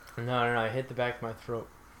 No, I hit the back of my throat.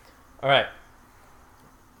 Alright.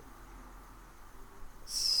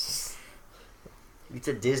 You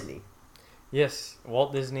said Disney. Yes,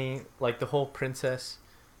 Walt Disney, like the whole princess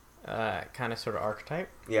kind of sort of archetype.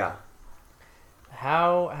 Yeah.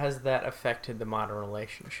 How has that affected the modern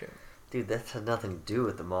relationship? Dude, that had nothing to do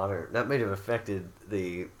with the modern... That may have affected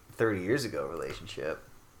the 30 years ago relationship.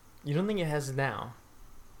 You don't think it has now?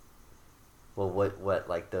 Well, what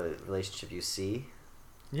like the relationship you see?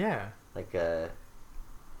 Yeah. Like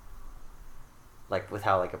with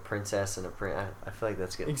how like a princess and a prince... I feel like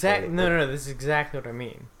that's getting... Exactly. No, this is exactly what I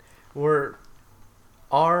mean.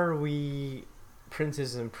 Are we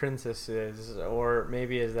princes and princesses, or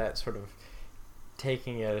maybe is that sort of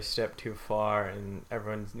taking it a step too far and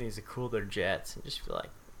everyone needs to cool their jets and just be like,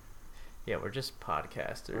 yeah, we're just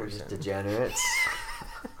podcasters. We're just degenerates.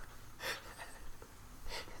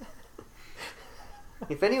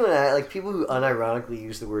 If anyone, like, people who unironically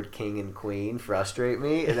use the word king and queen frustrate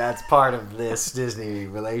me, and that's part of this Disney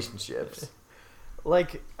relationships.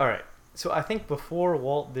 Like, all right. So I think before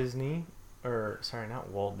Walt Disney, or sorry,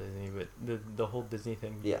 not Walt Disney, but the whole Disney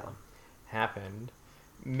thing happened,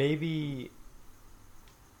 maybe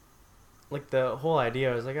like the whole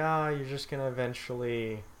idea was like, you're just gonna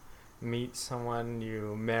eventually meet someone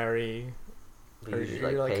you marry, But or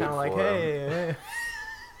you're like kind of like, hey.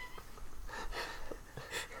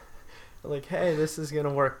 Like, hey, this is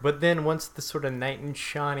gonna work. But then once the sort of knight in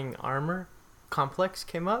shining armor complex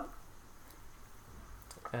came up,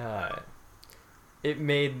 it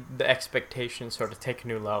made the expectation sort of take a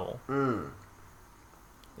new level.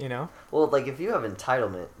 You know? Well, like, if you have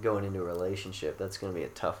entitlement going into a relationship, that's going to be a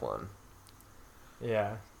tough one.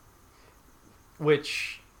 Yeah.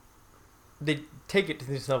 Which, they take it to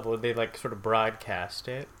this level, they, like, sort of broadcast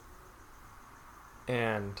it.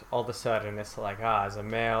 And all of a sudden, it's like, as a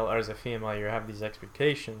male or as a female, you have these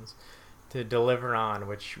expectations to deliver on,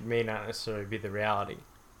 which may not necessarily be the reality.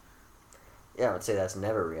 Yeah, I would say that's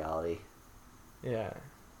never reality. Yeah.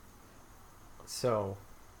 So...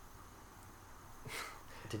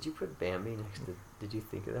 Did you put Bambi next to... Did you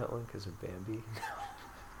think of that one because of Bambi?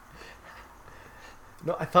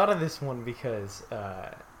 No, I thought of this one because...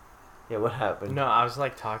 yeah, what happened? No, I was,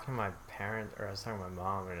 like, talking to my parents, or I was talking to my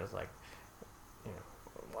mom, and it was like, you know,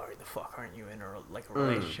 why the fuck aren't you in a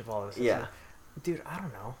relationship, all this? Yeah. Like, dude, I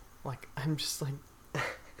don't know. Like, I'm just, like,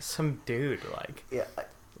 some dude, like... Yeah.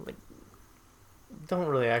 Like, don't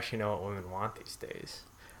really actually know what women want these days.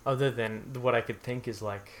 Other than what I could think is,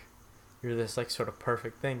 like... You're this, like, sort of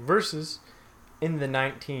perfect thing. Versus in the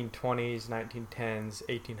 1920s, 1910s,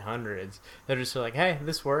 1800s, they're just like, hey,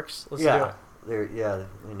 this works. Let's do it.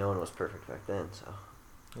 No one was perfect back then, so.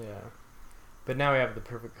 Yeah. But now we have the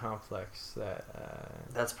perfect complex that...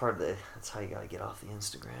 that's part of the... That's how you gotta get off the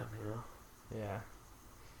Instagram, you know? Yeah.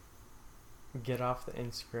 Get off the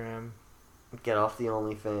Instagram. Get off the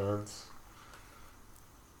OnlyFans.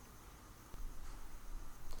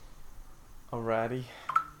 Alrighty.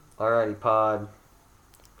 Alrighty, pod.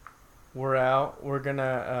 We're out. We're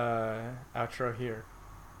gonna outro here.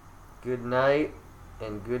 Good night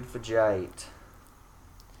and good vajite.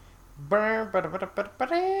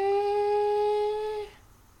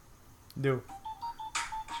 Do.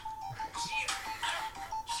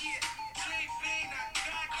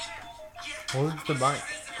 Hold the mic.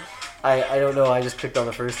 I don't know. I just clicked on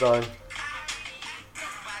the first song.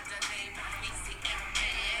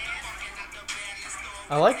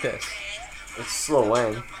 I like this. It's slow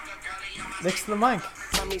Wang. Next to the mic.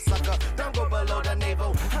 Don't go below the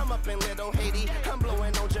navel. I'm up in Little Haiti. I'm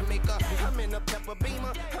blowing on Jamaica. I'm in a pepper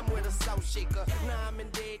beamer. I'm with a South Shaker. Now I'm in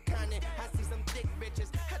dead Connie. I see some thick bitches.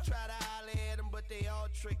 I try to holler at them, but they all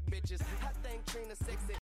trick bitches. I think Trina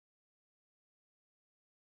sexy.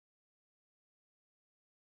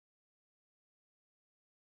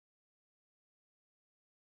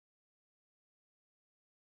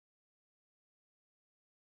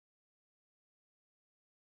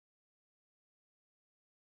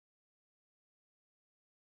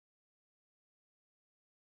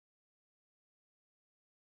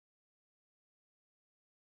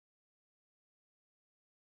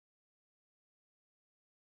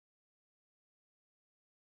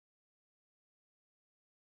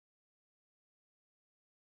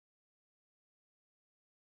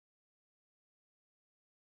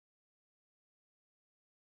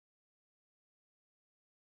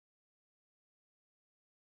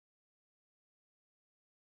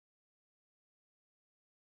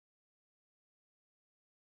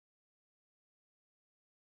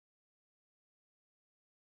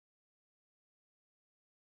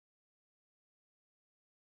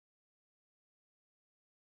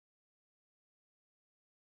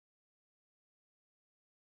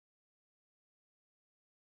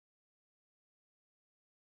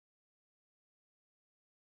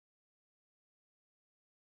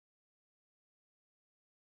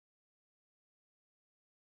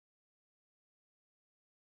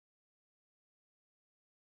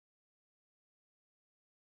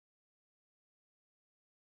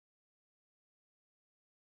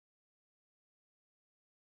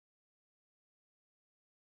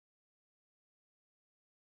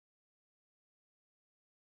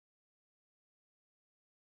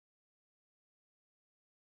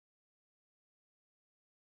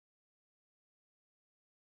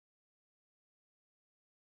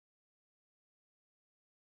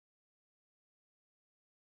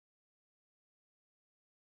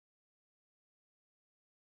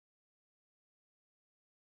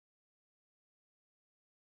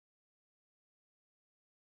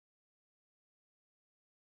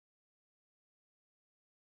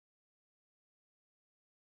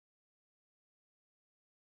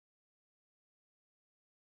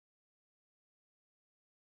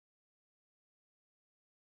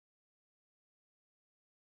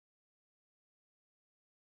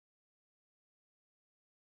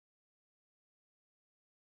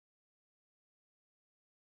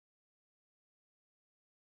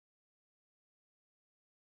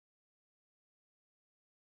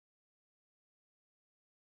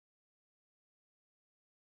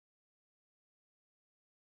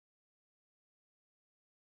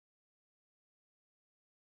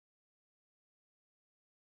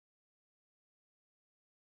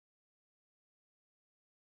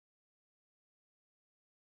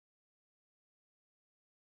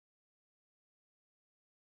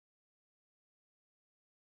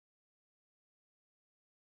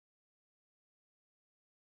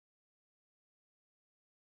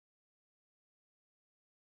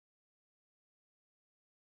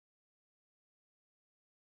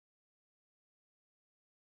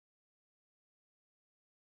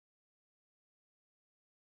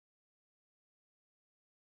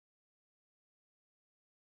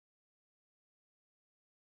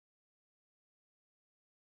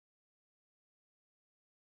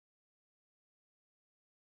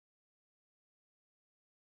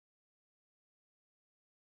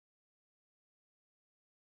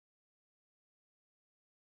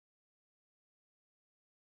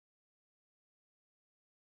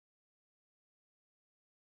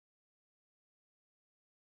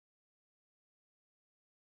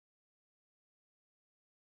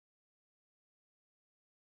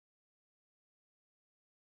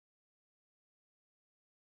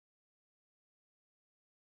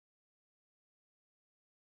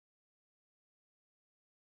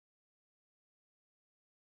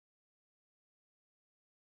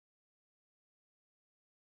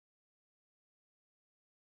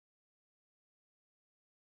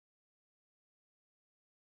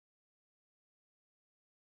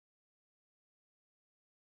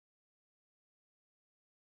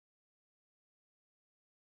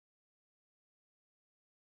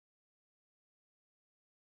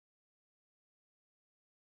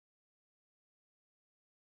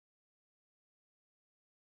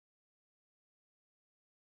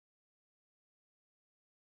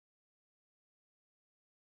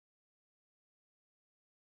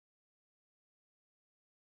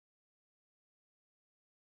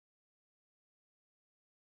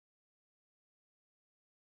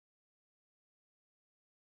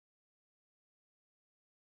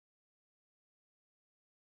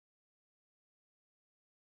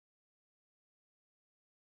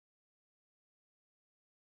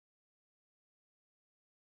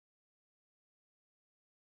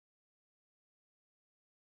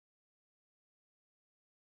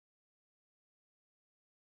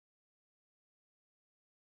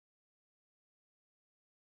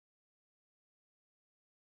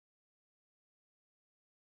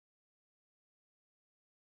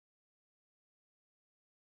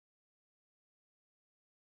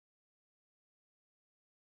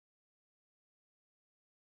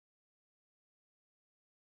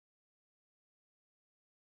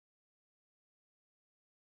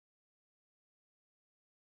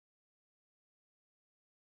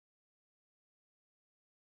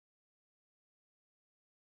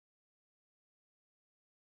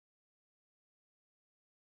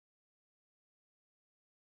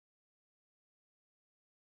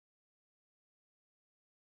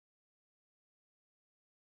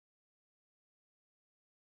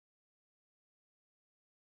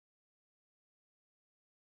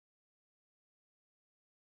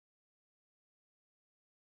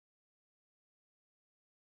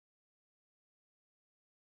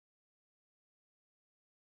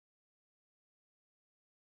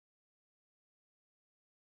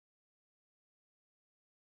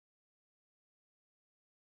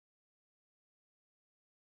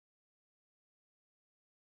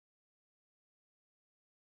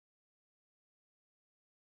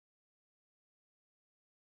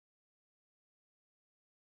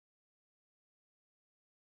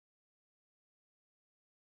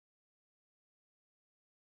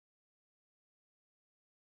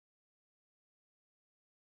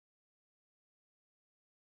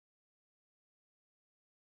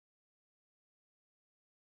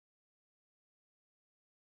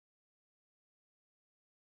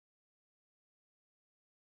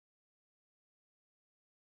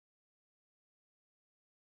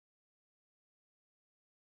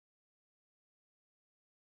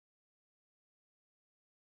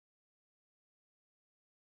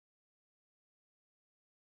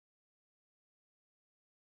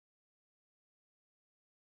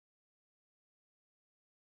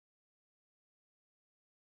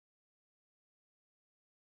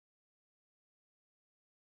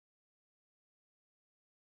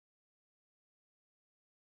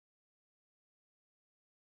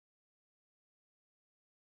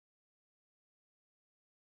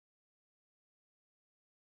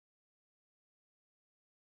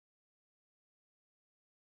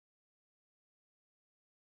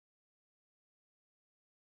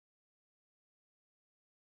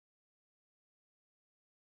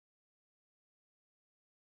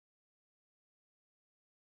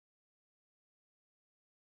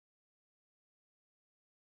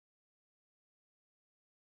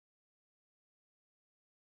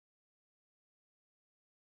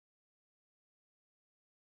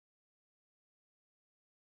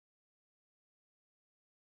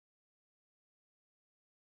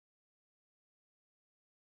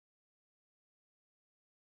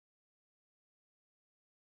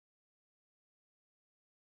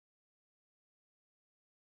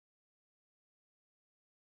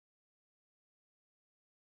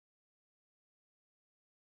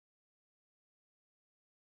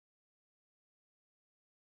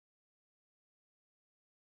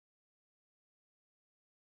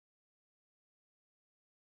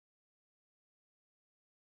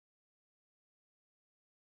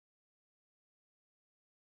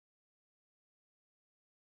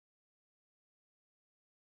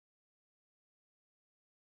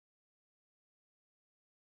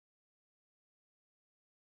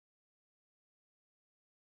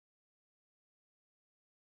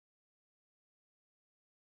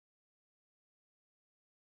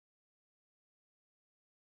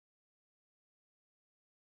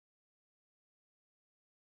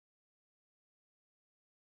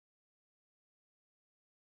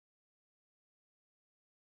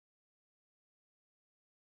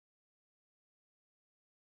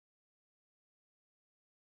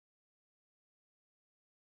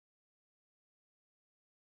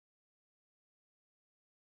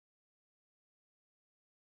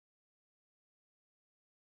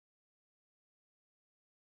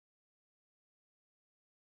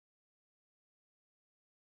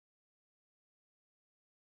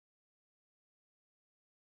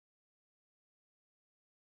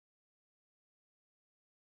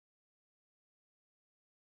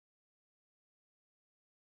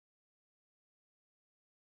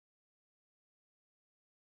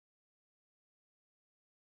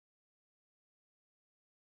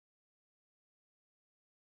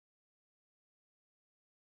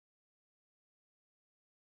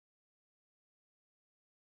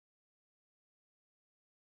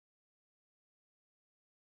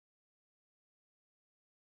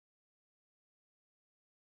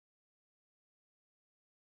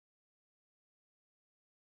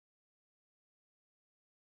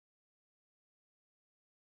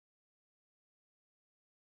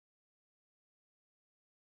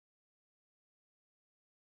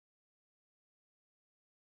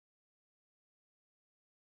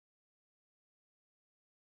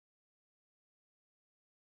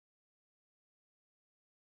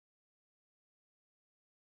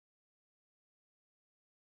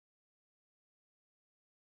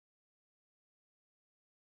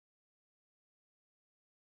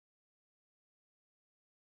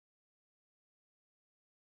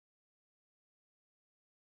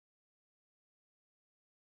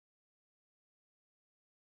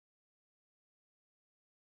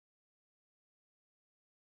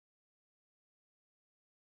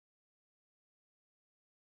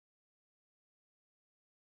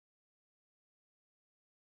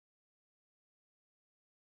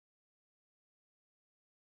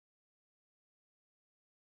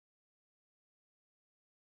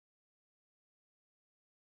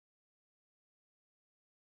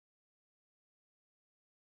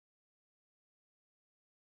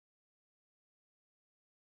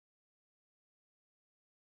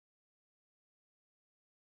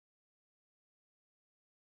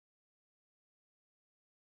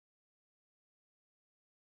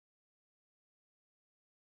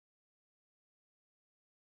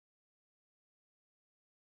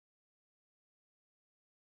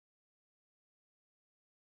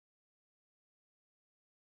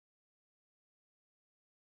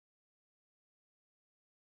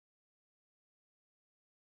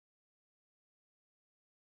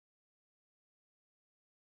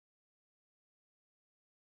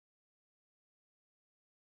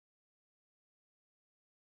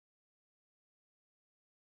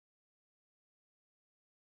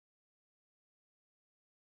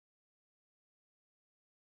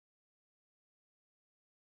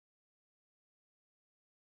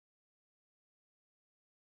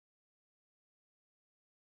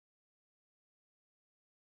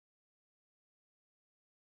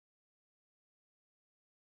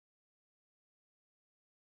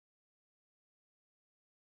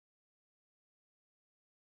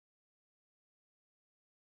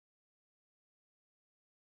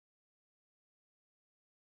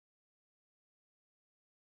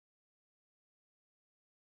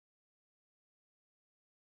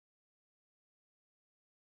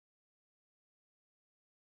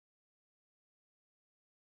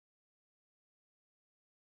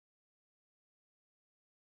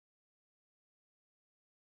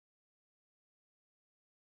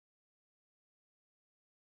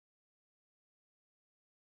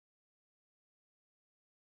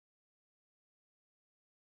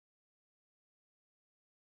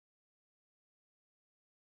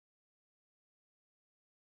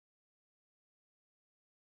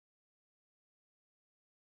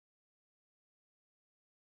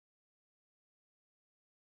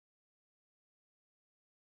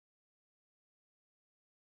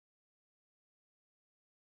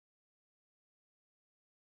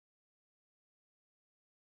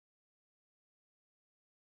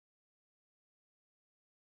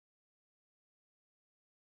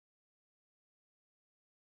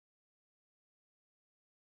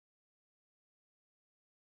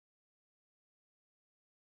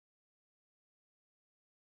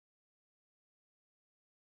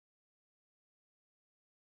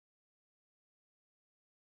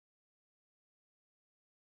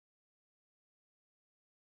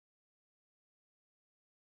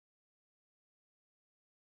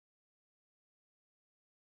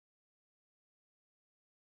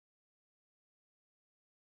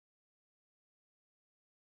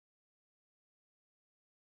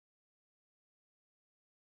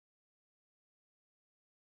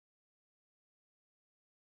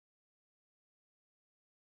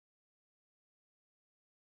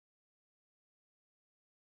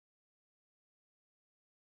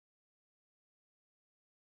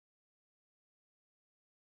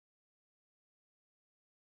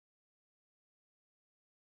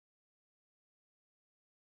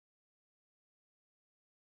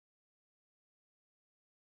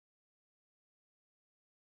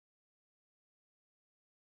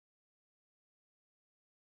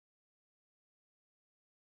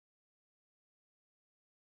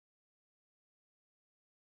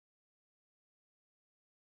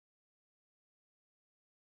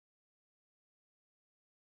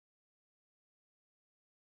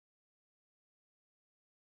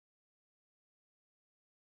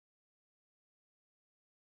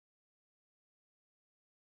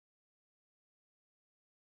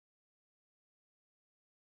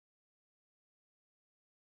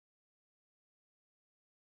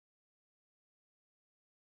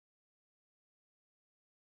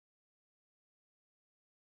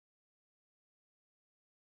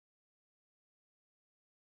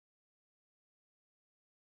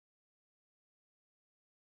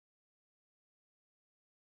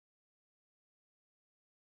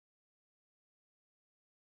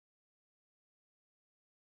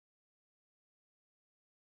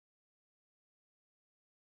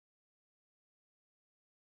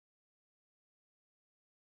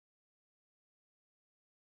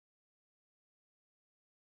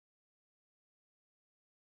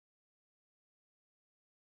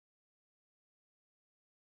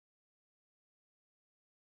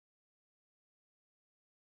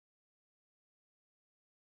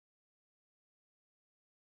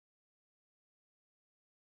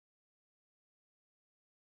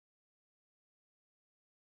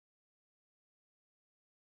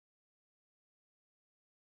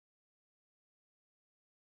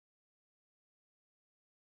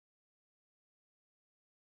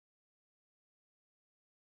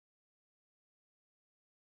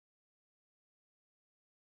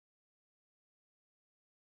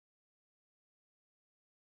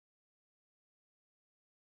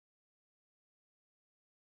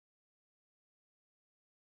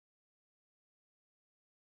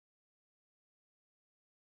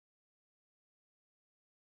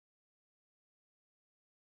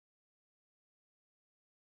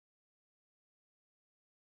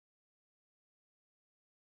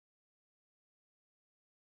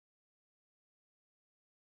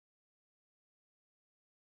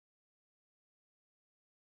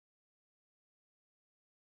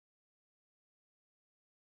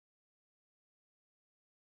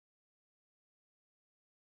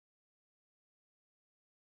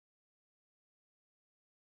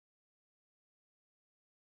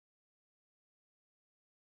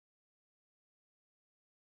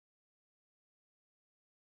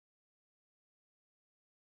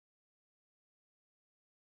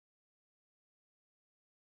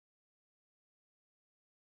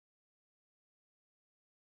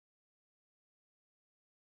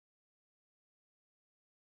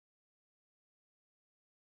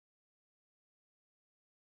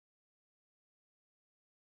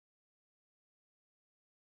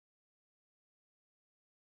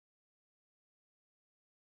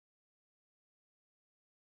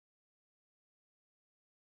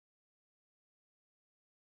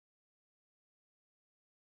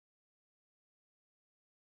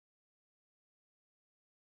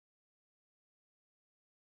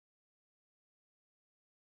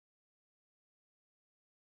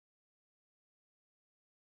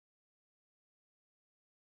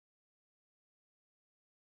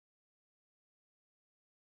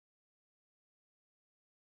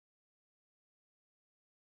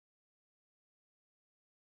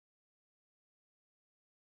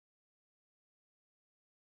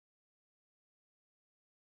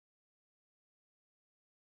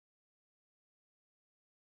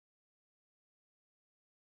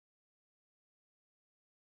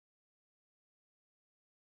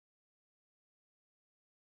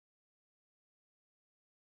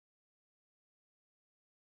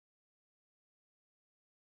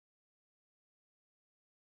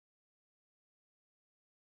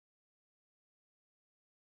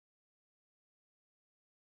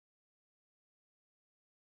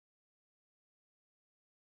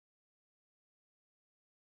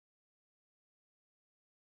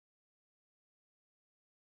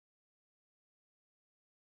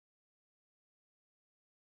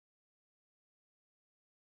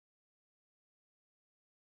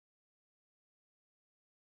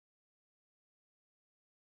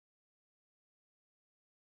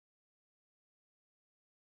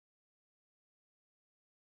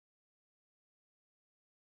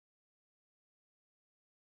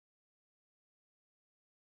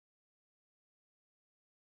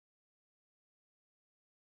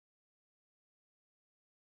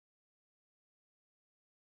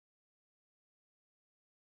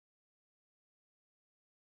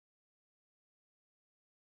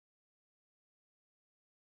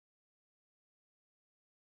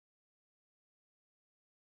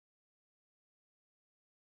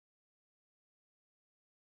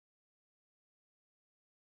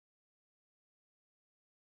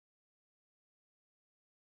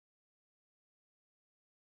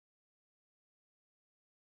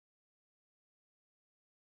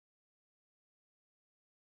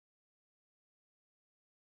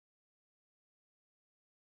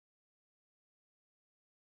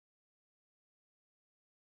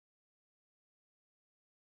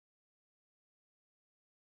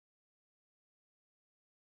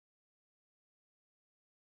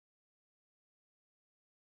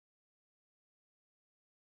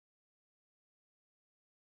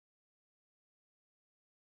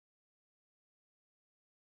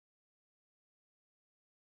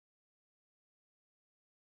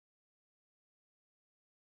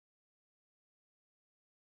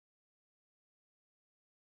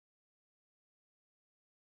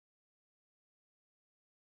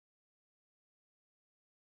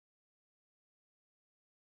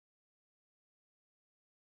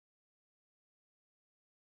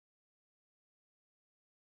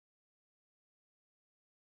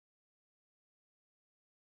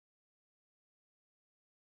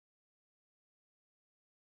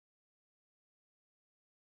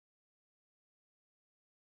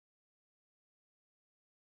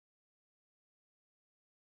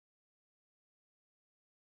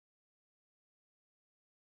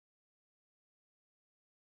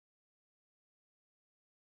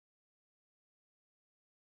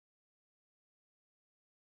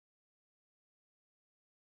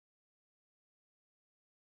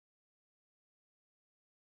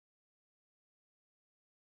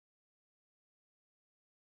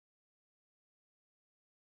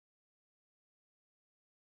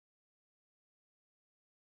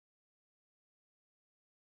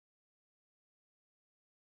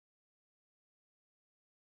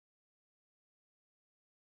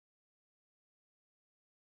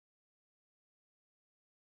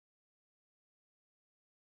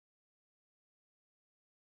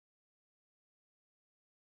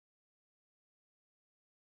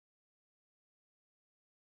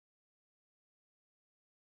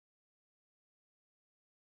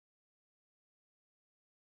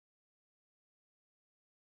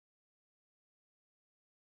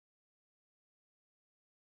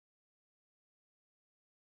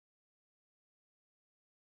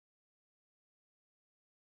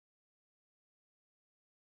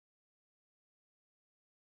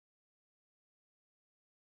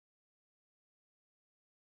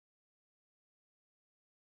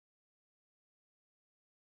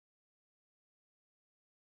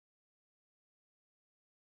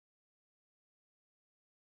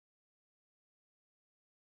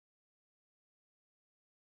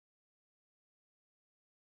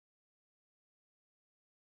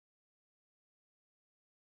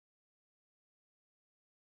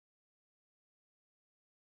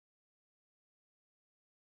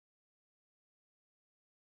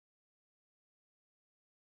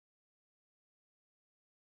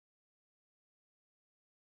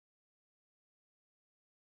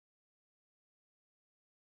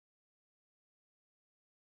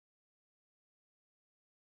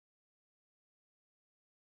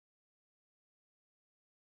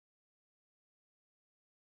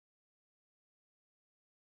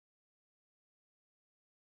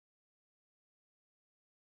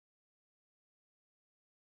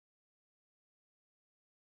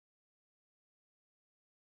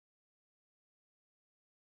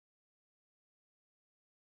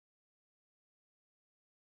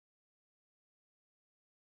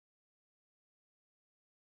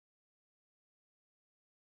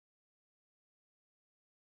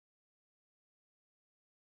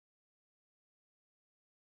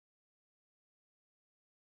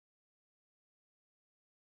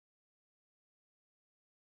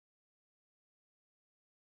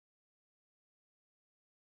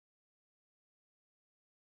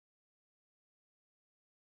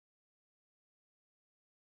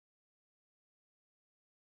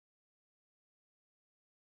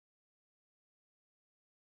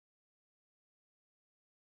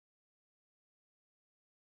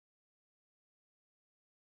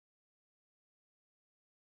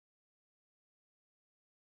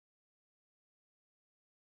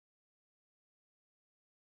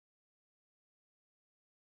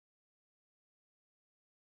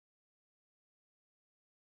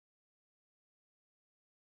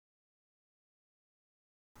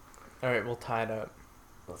 All right, we'll tie it up.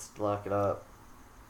 Let's lock it up.